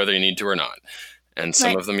twice a week, whether you need to or not. And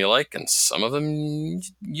some of them you like, and some of them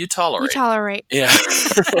you tolerate. Yeah.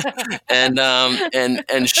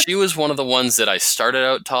 and she was one of the ones that I started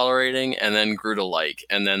out tolerating and then grew to like.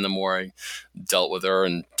 And then the more I dealt with her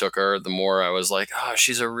and took her, the more I was like, oh,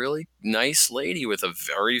 she's a really nice lady with a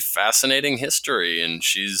very fascinating history. And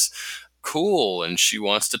she's cool and she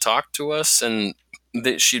wants to talk to us. And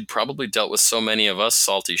that she'd probably dealt with so many of us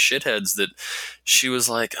salty shitheads that she was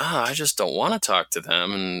like, I just don't want to talk to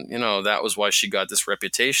them. And, that was why she got this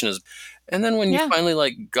reputation. And then when you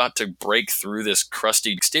finally got to break through this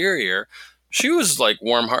crusty exterior, she was like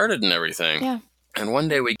warm-hearted and everything. Yeah. And one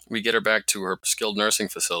day we get her back to her skilled nursing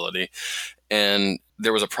facility and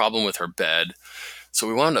there was a problem with her bed. So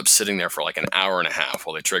we wound up sitting there for like an hour and a half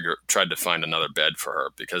while they tried to find another bed for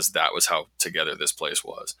her because that was how together this place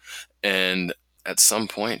was. And at some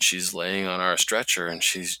point she's laying on our stretcher and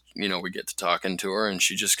she's, we get to talking to her and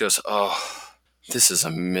she just goes, oh, this is a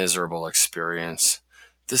miserable experience.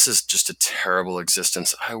 this is just a terrible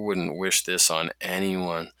existence. I wouldn't wish this on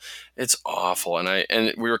anyone. It's awful.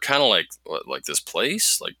 And we were kind of like, what, like this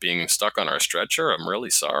place, like being stuck on our stretcher. I'm really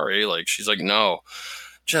sorry. Like, she's like, no,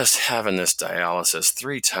 just having this dialysis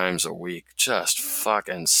 3 times a week just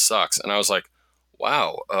fucking sucks. And I was like,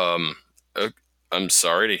 wow, I'm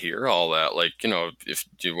sorry to hear all that. Like, if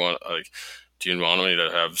do you want, like, do you want me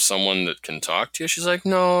to have someone that can talk to you? She's like,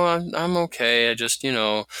 no, I'm okay. I just,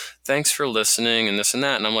 thanks for listening and this and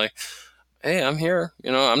that. And I'm like, hey, I'm here.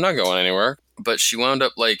 I'm not going anywhere. But she wound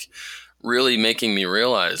up like really making me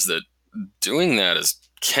realize that doing that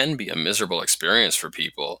can be a miserable experience for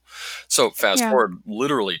people. So fast forward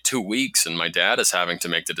literally 2 weeks, and my dad is having to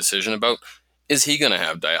make the decision about, is he going to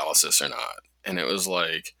have dialysis or not? And it was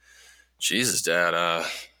like, Jesus, Dad,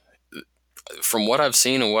 from what I've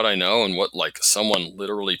seen and what I know and what like someone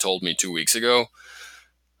literally told me 2 weeks ago,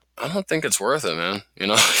 I don't think it's worth it, man.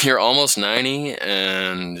 You're almost 90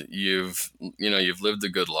 and you've lived a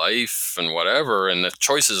good life and whatever. And the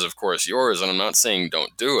choice is, of course, yours. And I'm not saying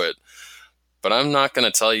don't do it, but I'm not going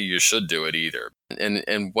to tell you should do it either.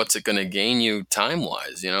 And what's it going to gain you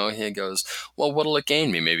time-wise? He goes, well, what'll it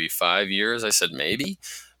gain me? Maybe 5 years? I said, maybe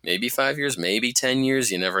 5 years, maybe 10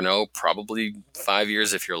 years. You never know. Probably 5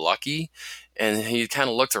 years if you're lucky. And he kind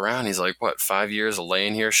of looked around. He's like, what, 5 years of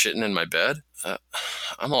laying here shitting in my bed?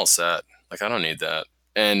 I'm all set. Like, I don't need that.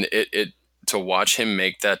 And it to watch him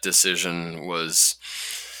make that decision was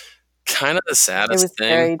kind of the saddest thing.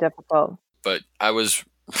 It was very difficult. But I was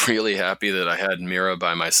really happy that I had Mira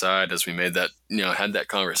by my side as we made that, had that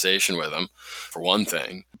conversation with him, for one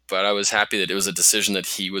thing. But I was happy that it was a decision that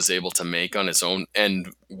he was able to make on his own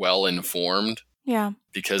and well informed. Yeah.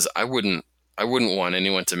 Because I wouldn't want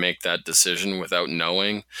anyone to make that decision without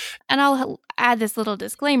knowing. And I'll add this little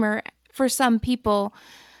disclaimer. For some people,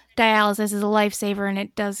 dialysis is a lifesaver and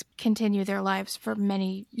it does continue their lives for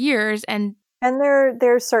many years. And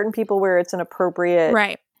there's certain people where it's an appropriate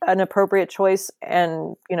right. An appropriate choice.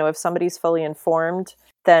 And, if somebody's fully informed,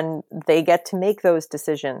 then they get to make those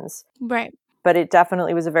decisions. Right. But it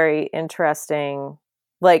definitely was a very interesting,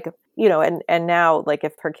 like, and now, like,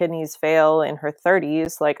 if her kidneys fail in her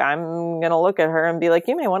 30s, like, I'm going to look at her and be like,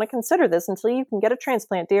 you may want to consider this until you can get a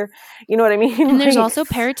transplant, dear. You know what I mean? And there's also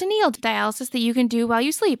peritoneal dialysis that you can do while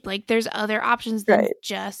you sleep. Like, there's other options than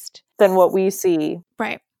than what we see.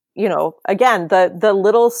 Right. Again, the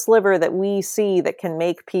little sliver that we see that can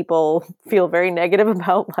make people feel very negative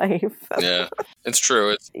about life. Yeah, it's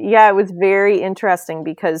true. It was very interesting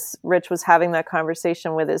because Rich was having that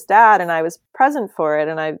conversation with his dad and I was present for it.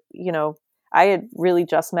 And I had really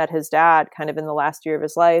just met his dad kind of in the last year of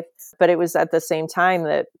his life, but it was at the same time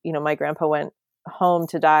that, my grandpa went home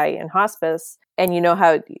to die in hospice. And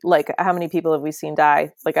how many people have we seen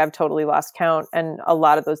die? Like, I've totally lost count. And a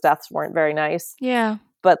lot of those deaths weren't very nice. Yeah.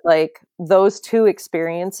 But like those two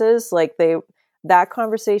experiences, like that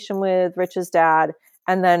conversation with Rich's dad,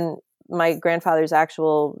 and then my grandfather's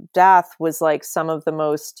actual death was like some of the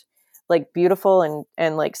most like beautiful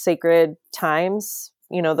and like sacred times.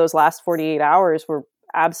 Those last 48 hours were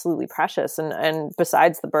absolutely precious. And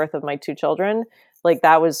besides the birth of my 2 children, like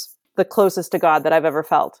that was the closest to God that I've ever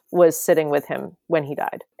felt, was sitting with him when he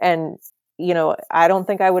died. And, I don't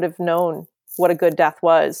think I would have known what a good death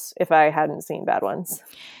was if I hadn't seen bad ones.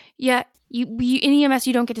 Yeah. You in EMS,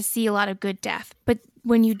 you don't get to see a lot of good death, but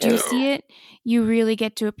when you do see it, you really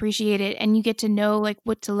get to appreciate it and you get to know like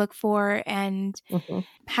what to look for. And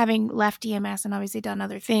having left EMS and obviously done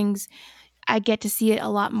other things, I get to see it a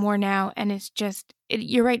lot more now. And it's just,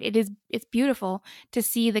 you're right. It's beautiful to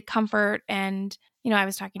see the comfort. And, I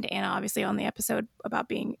was talking to Anna, obviously on the episode about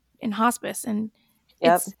being in hospice, and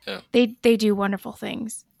they do wonderful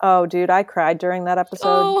things. Oh, dude, I cried during that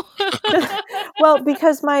episode. Oh. Well,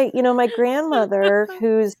 because my grandmother,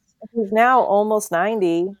 who's now almost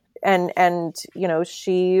 90, and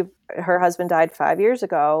her husband died 5 years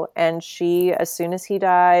ago, and she, as soon as he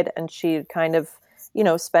died, and she kind of,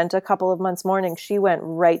 spent a couple of months mourning, she went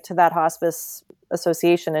right to that hospice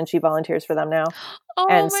association and she volunteers for them now. Oh,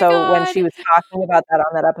 and so God. When she was talking about that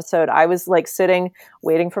on that episode, I was like sitting,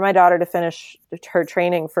 waiting for my daughter to finish her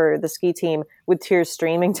training for the ski team with tears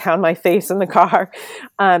streaming down my face in the car,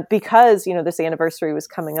 because, this anniversary was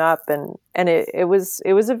coming up and it was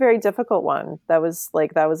a very difficult one.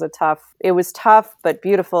 It was tough, but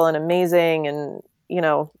beautiful and amazing. And,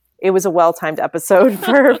 it was a well-timed episode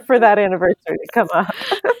for that anniversary to come up.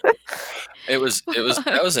 That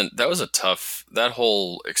was a tough, that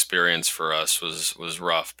whole experience for us was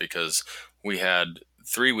rough because we had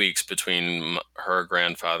 3 weeks between her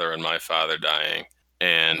grandfather and my father dying.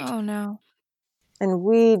 And oh no. And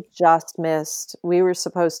we just missed. We were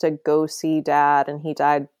supposed to go see Dad, and he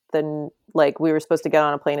died we were supposed to get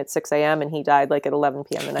on a plane at 6 a.m. and he died like at 11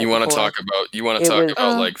 p.m. the night before. You want to talk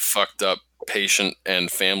about like fucked up patient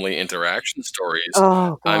and family interaction stories.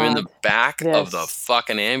 Oh, God. I'm in the back of the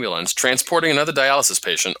fucking ambulance transporting another dialysis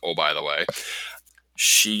patient. Oh, by the way,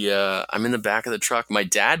 I'm in the back of the truck. My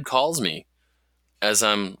dad calls me as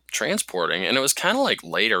I'm transporting, and it was kind of like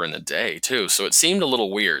later in the day too, so it seemed a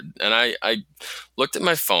little weird. And I looked at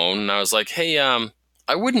my phone and I was like, hey,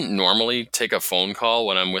 I wouldn't normally take a phone call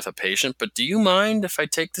when I'm with a patient, but do you mind if I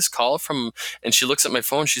take this call from, and she looks at my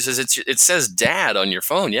phone, she says, it says Dad on your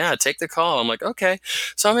phone. Yeah, take the call. I'm like, okay.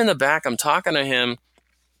 So I'm in the back, I'm talking to him.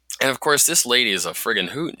 And of course, this lady is a friggin'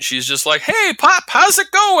 hoot. She's just like, hey, Pop, how's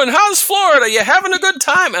it going? How's Florida? You having a good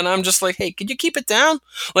time? And I'm just like, hey, could you keep it down?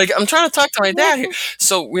 Like, I'm trying to talk to my dad here.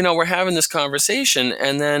 So, we're having this conversation,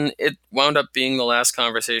 and then it wound up being the last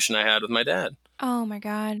conversation I had with my dad. Oh, my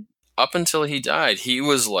God. Up until he died, he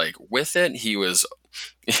was like with it. He was,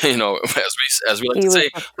 as we like to say,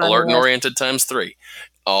 alert and oriented times 3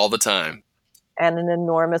 all the time. And an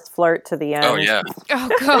enormous flirt to the end. Oh, yeah. Oh,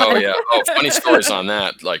 God. Oh, yeah. Oh, funny stories on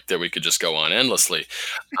that, like that we could just go on endlessly.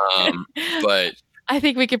 But I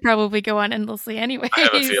think we could probably go on endlessly anyway. I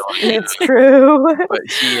have a feeling. It's true.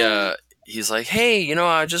 But he's like, hey,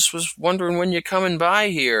 I just was wondering when you're coming by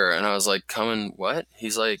here. And I was like, coming what?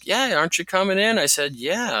 He's like, yeah, aren't you coming in? I said,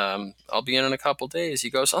 yeah, I'll be in a couple days. He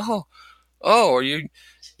goes, oh, are you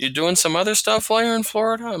doing some other stuff while you're in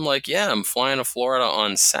Florida? I'm like, yeah, I'm flying to Florida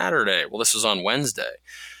on Saturday. Well, this was on Wednesday.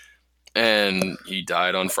 And he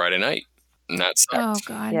died on Friday night. And that sucked. Oh,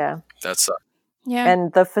 God. Yeah. That sucked. Yeah.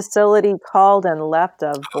 And the facility called and left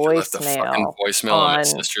a They left a fucking voicemail on my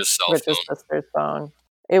sister's cell Rich's sister's phone.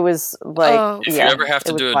 It was like, if you ever have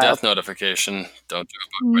to do a death notification, don't do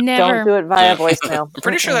it. Never. Don't do it via voicemail. I'm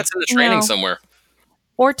pretty sure that's in the training somewhere.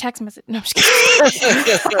 Or text message. No, I'm just kidding.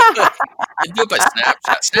 You do it by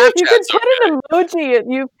Snapchat. You can put an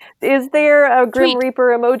emoji. Is there a Grim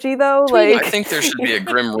Reaper emoji though? I think there should be a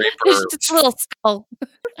Grim Reaper. It's just a little skull.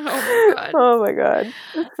 Oh my God. Oh my God.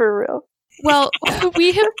 For real. Well,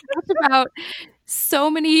 we have talked about so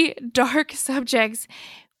many dark subjects.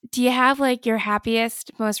 Do you have like your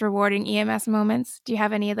happiest, most rewarding EMS moments? Do you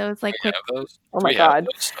have any of those? Like, quick? Have those? Oh my God!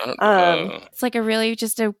 It's like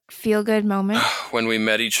just a feel good moment. When we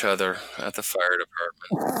met each other at the fire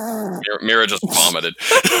department, Mira just vomited.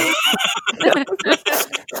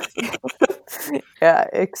 Yeah,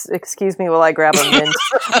 excuse me while I grab a mint.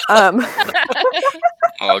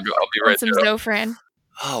 I'll be right some there. Zofran.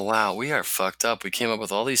 Oh wow, we are fucked up. We came up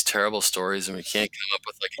with all these terrible stories, and we can't come up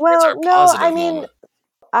with moment.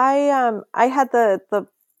 I had the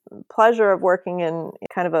pleasure of working in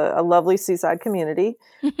kind of a lovely seaside community,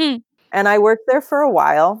 and I worked there for a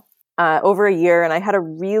while, over a year, and I had a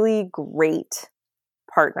really great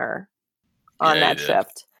partner on that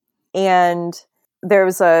shift. And there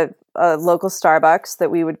was a local Starbucks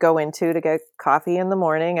that we would go into to get coffee in the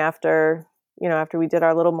morning after we did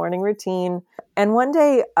our little morning routine. And one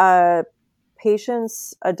day, a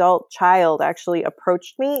patient's adult child actually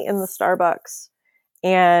approached me in the Starbucks.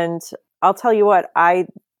 And I'll tell you what, I,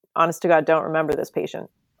 honest to God, don't remember this patient.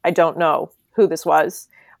 I don't know who this was.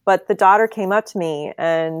 But the daughter came up to me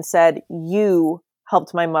and said, you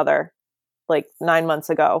helped my mother like 9 months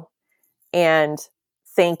ago. And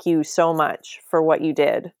thank you so much for what you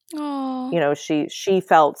did. Aww. She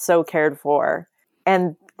felt so cared for.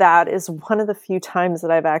 And that is one of the few times that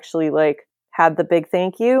I've actually like had the big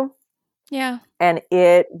thank you. Yeah. And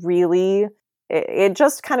it really... It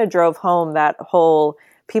just kind of drove home that whole,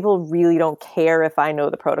 people really don't care if I know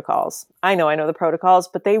the protocols. I know the protocols,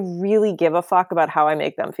 but they really give a fuck about how I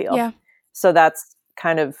make them feel. Yeah. So that's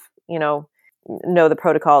kind of, know the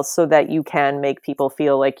protocols so that you can make people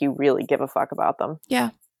feel like you really give a fuck about them.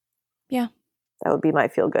 Yeah. Yeah. That would be my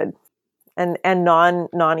feel good. And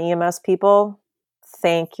non-EMS people,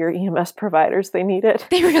 thank your EMS providers. They need it.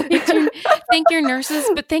 They really do. Thank your nurses,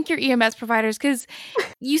 but thank your EMS providers, because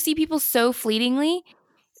you see people so fleetingly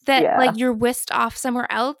that like you're whisked off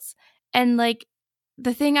somewhere else. And like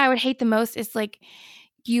the thing I would hate the most is like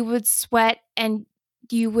you would sweat and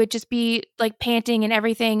you would just be like panting and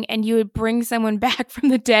everything, and you would bring someone back from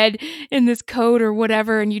the dead in this coat or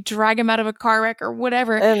whatever, and you drag them out of a car wreck or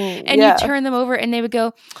whatever, and you turn them over and they would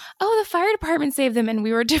go, oh, the fire department saved them, and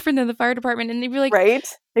we were different than the fire department, and they'd be like, right,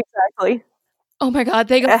 exactly. Oh my God,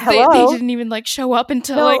 they didn't even like show up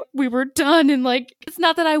until like we were done, and like it's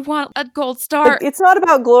not that I want a gold star. It's not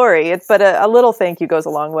about glory, but a little thank you goes a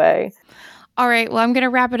long way. All right, well, I'm gonna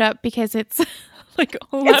wrap it up because it's like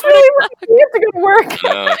 11 It's really o'clock. late. We have to go to work.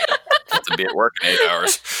 No, have to be at work in 8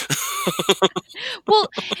 hours. Well,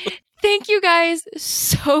 thank you guys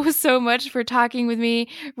so much for talking with me.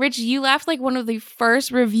 Rich, you left like one of the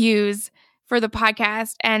first reviews for the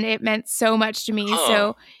podcast, and it meant so much to me. Huh.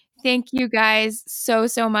 So thank you guys so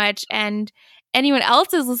much. And anyone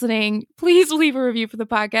else is listening, please leave a review for the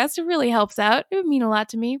podcast. It really helps out. It would mean a lot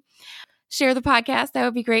to me. Share the podcast. That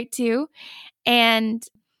would be great too. And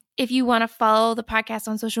if you want to follow the podcast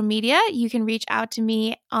on social media, you can reach out to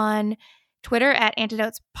me on Twitter at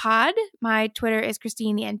AntidoteSPod. My Twitter is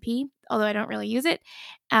Christine the NP, although I don't really use it.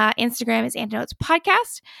 Instagram is Antidotes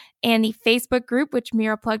Podcast. And the Facebook group, which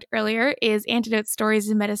Mira plugged earlier, is Antidote Stories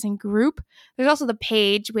in Medicine Group. There's also the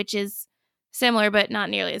page, which is similar, but not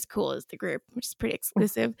nearly as cool as the group, which is pretty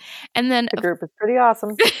exclusive. And then The group is pretty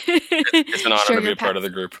awesome. It's an honor Sure, to be your a part of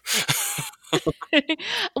pets. the group.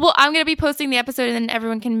 Well, I'm going to be posting the episode, and then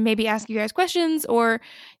everyone can maybe ask you guys questions or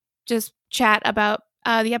just chat about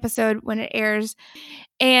the episode when it airs.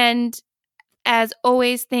 And as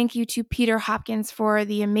always, thank you to Peter Hopkins for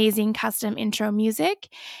the amazing custom intro music.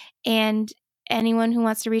 And anyone who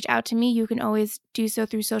wants to reach out to me, you can always do so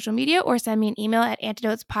through social media or send me an email at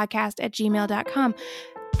antidotespodcast@gmail.com.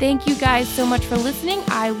 Thank you guys so much for listening.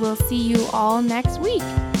 I will see you all next week.